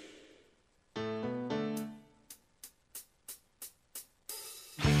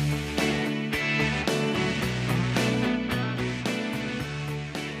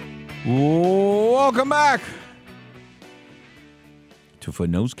 Welcome back to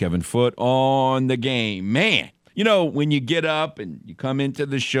Footnotes. Kevin Foote on the Game. Man, you know, when you get up and you come into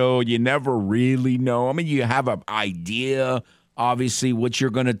the show, you never really know. I mean, you have an idea, obviously, what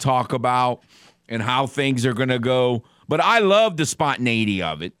you're going to talk about and how things are going to go. But I love the spontaneity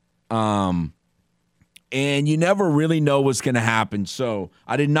of it. and you never really know what's going to happen. So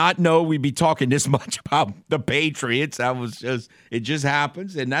I did not know we'd be talking this much about the Patriots. It just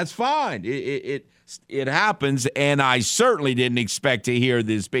happens, and that's fine. It happens, and I certainly didn't expect to hear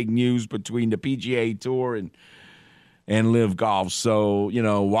this big news between the PGA Tour and Live Golf. So,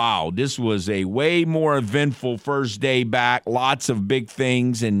 wow, this was a way more eventful first day back. Lots of big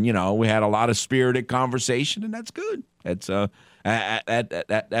things, and, we had a lot of spirited conversation, and that's good. That's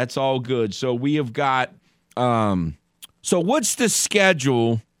all good. So we have got so what's the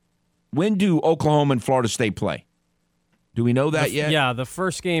schedule? When do Oklahoma and Florida State play? Do we know that yet? Yeah, the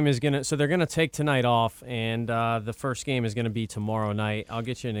first game is they're going to take tonight off, and the first game is going to be tomorrow night. I'll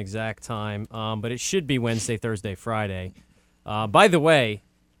get you an exact time, but it should be Wednesday, Thursday, Friday. By the way,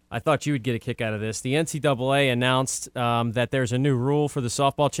 I thought you would get a kick out of this. The NCAA announced that there's a new rule for the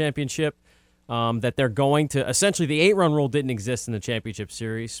softball championship, that they're going to – essentially the 8-run rule didn't exist in the championship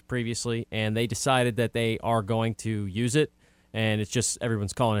series previously, and they decided that they are going to use it. And it's just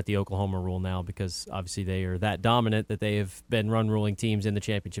everyone's calling it the Oklahoma rule now because obviously they are that dominant that they have been run-ruling teams in the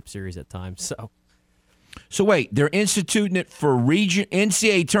championship series at times. So wait, they're instituting it for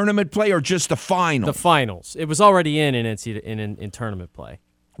NCAA tournament play or just the finals? The finals. It was already in tournament play.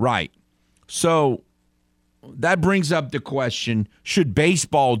 Right. So that brings up the question, should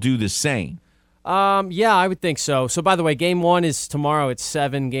baseball do the same? Yeah, I would think so. So by the way, game 1 is tomorrow at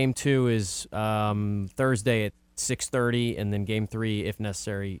 7. Game 2 is Thursday at 6:30, and then game 3, if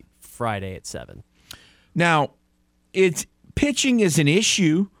necessary, Friday at 7. Now, pitching is an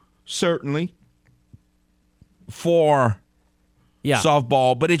issue, certainly, for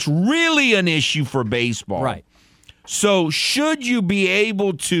softball, but it's really an issue for baseball. Right. So should you be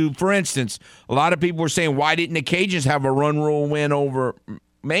able to, for instance, a lot of people were saying, why didn't the Cajuns have a run rule win over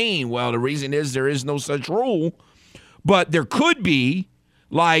Maine? Well, the reason is there is no such rule, but there could be,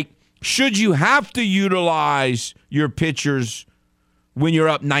 should you have to utilize your pitchers when you're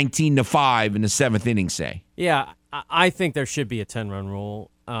up 19-5 in the 7th inning, say? Yeah, I think there should be a 10-run rule.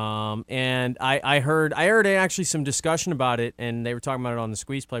 And I heard actually some discussion about it, and they were talking about it on the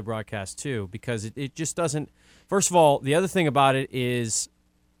Squeeze Play broadcast too, because it just doesn't – first of all, the other thing about it is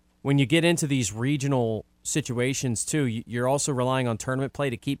when you get into these regional situations too, you're also relying on tournament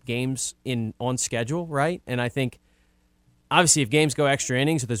play to keep games on schedule, right? And I think – obviously, if games go extra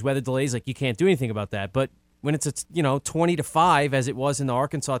innings or there's weather delays, you can't do anything about that. But when it's 20-5 as it was in the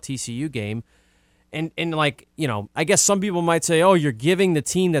Arkansas TCU game, and I guess some people might say, oh, you're giving the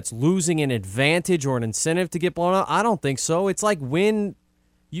team that's losing an advantage or an incentive to get blown out. I don't think so. It's like when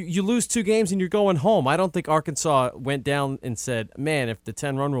you lose 2 games and you're going home. I don't think Arkansas went down and said, man, if the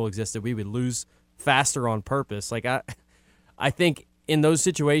 10-run rule existed, we would lose faster on purpose. I think in those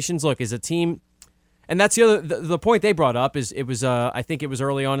situations, look, as a team. And that's the point they brought up is it was I think it was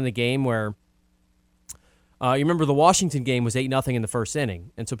early on in the game where you remember the Washington game was 8-0 in the first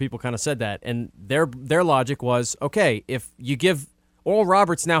inning, and so people kind of said that, and their logic was, okay, if you give Oral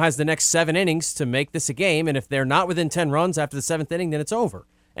Roberts now has the next 7 innings to make this a game, and if they're not within 10 runs after the 7th inning, then it's over.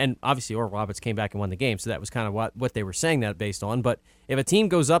 And obviously Oral Roberts came back and won the game, so that was kind of what they were saying that based on. But if a team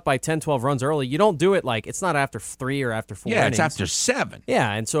goes up by 10, 12 runs early, you don't do it it's not after 3 or after 4 innings. Yeah, it's after 7.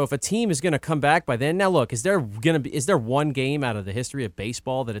 Yeah, and so if a team is going to come back by then, now look, is there one game out of the history of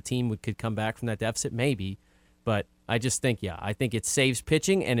baseball that a team could come back from that deficit? Maybe, but I just think, I think it saves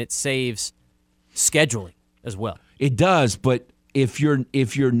pitching and it saves scheduling as well. It does, but if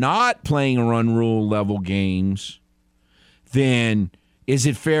you're not playing run rule level games, then is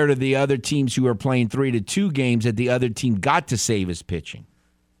it fair to the other teams who are playing 3-2 games that the other team got to save his pitching?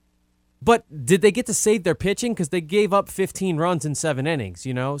 But did they get to save their pitching? Because they gave up 15 runs in 7 innings,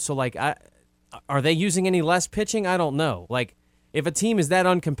 So, are they using any less pitching? I don't know. If a team is that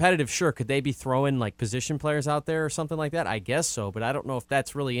uncompetitive, sure, could they be throwing, position players out there or something like that? I guess so, but I don't know if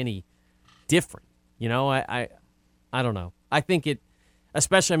that's really any different. I don't know. I think it,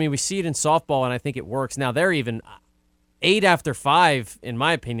 especially, we see it in softball, and I think it works. Now, they're even 8 after 5, in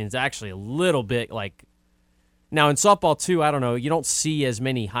my opinion, is actually a little bit now in softball too, I don't know, you don't see as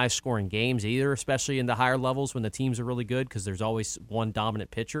many high-scoring games either, especially in the higher levels when the teams are really good because there's always one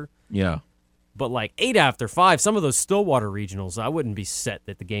dominant pitcher. Yeah. But 8 after 5, some of those Stillwater regionals, I wouldn't be set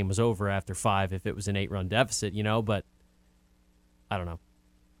that the game was over after 5 if it was an 8-run deficit, but I don't know.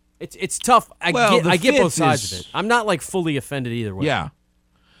 It's tough. I get both sides of it. I'm not fully offended either way. Yeah.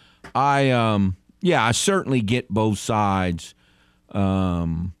 I certainly get both sides.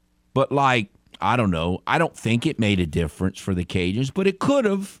 But I don't know. I don't think it made a difference for the Cajuns, but it could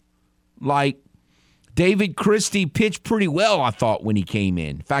have. David Christie pitched pretty well, I thought, when he came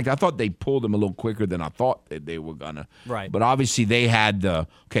in. In fact, I thought they pulled him a little quicker than I thought that they were going to. Right. But obviously they had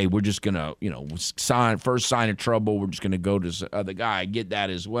we're just going to, first sign of trouble, we're just going to go to the other guy. I get that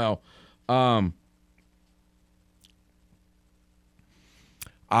as well. But,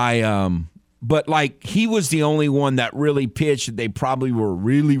 he was the only one that really pitched that they probably were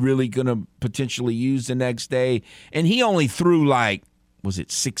really, really going to potentially use the next day. And he only threw, was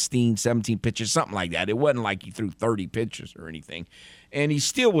it 16, 17 pitches, something like that. It wasn't like he threw 30 pitches or anything. And he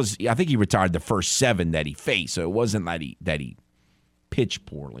still was, I think he retired the first 7 that he faced, so it wasn't that he pitched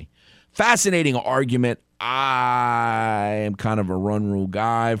poorly. Fascinating argument. I am kind of a run rule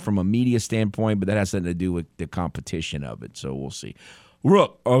guy from a media standpoint, but that has something to do with the competition of it, so we'll see.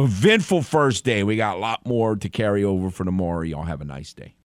 Look, eventful first day. We got a lot more to carry over for tomorrow. Y'all have a nice day.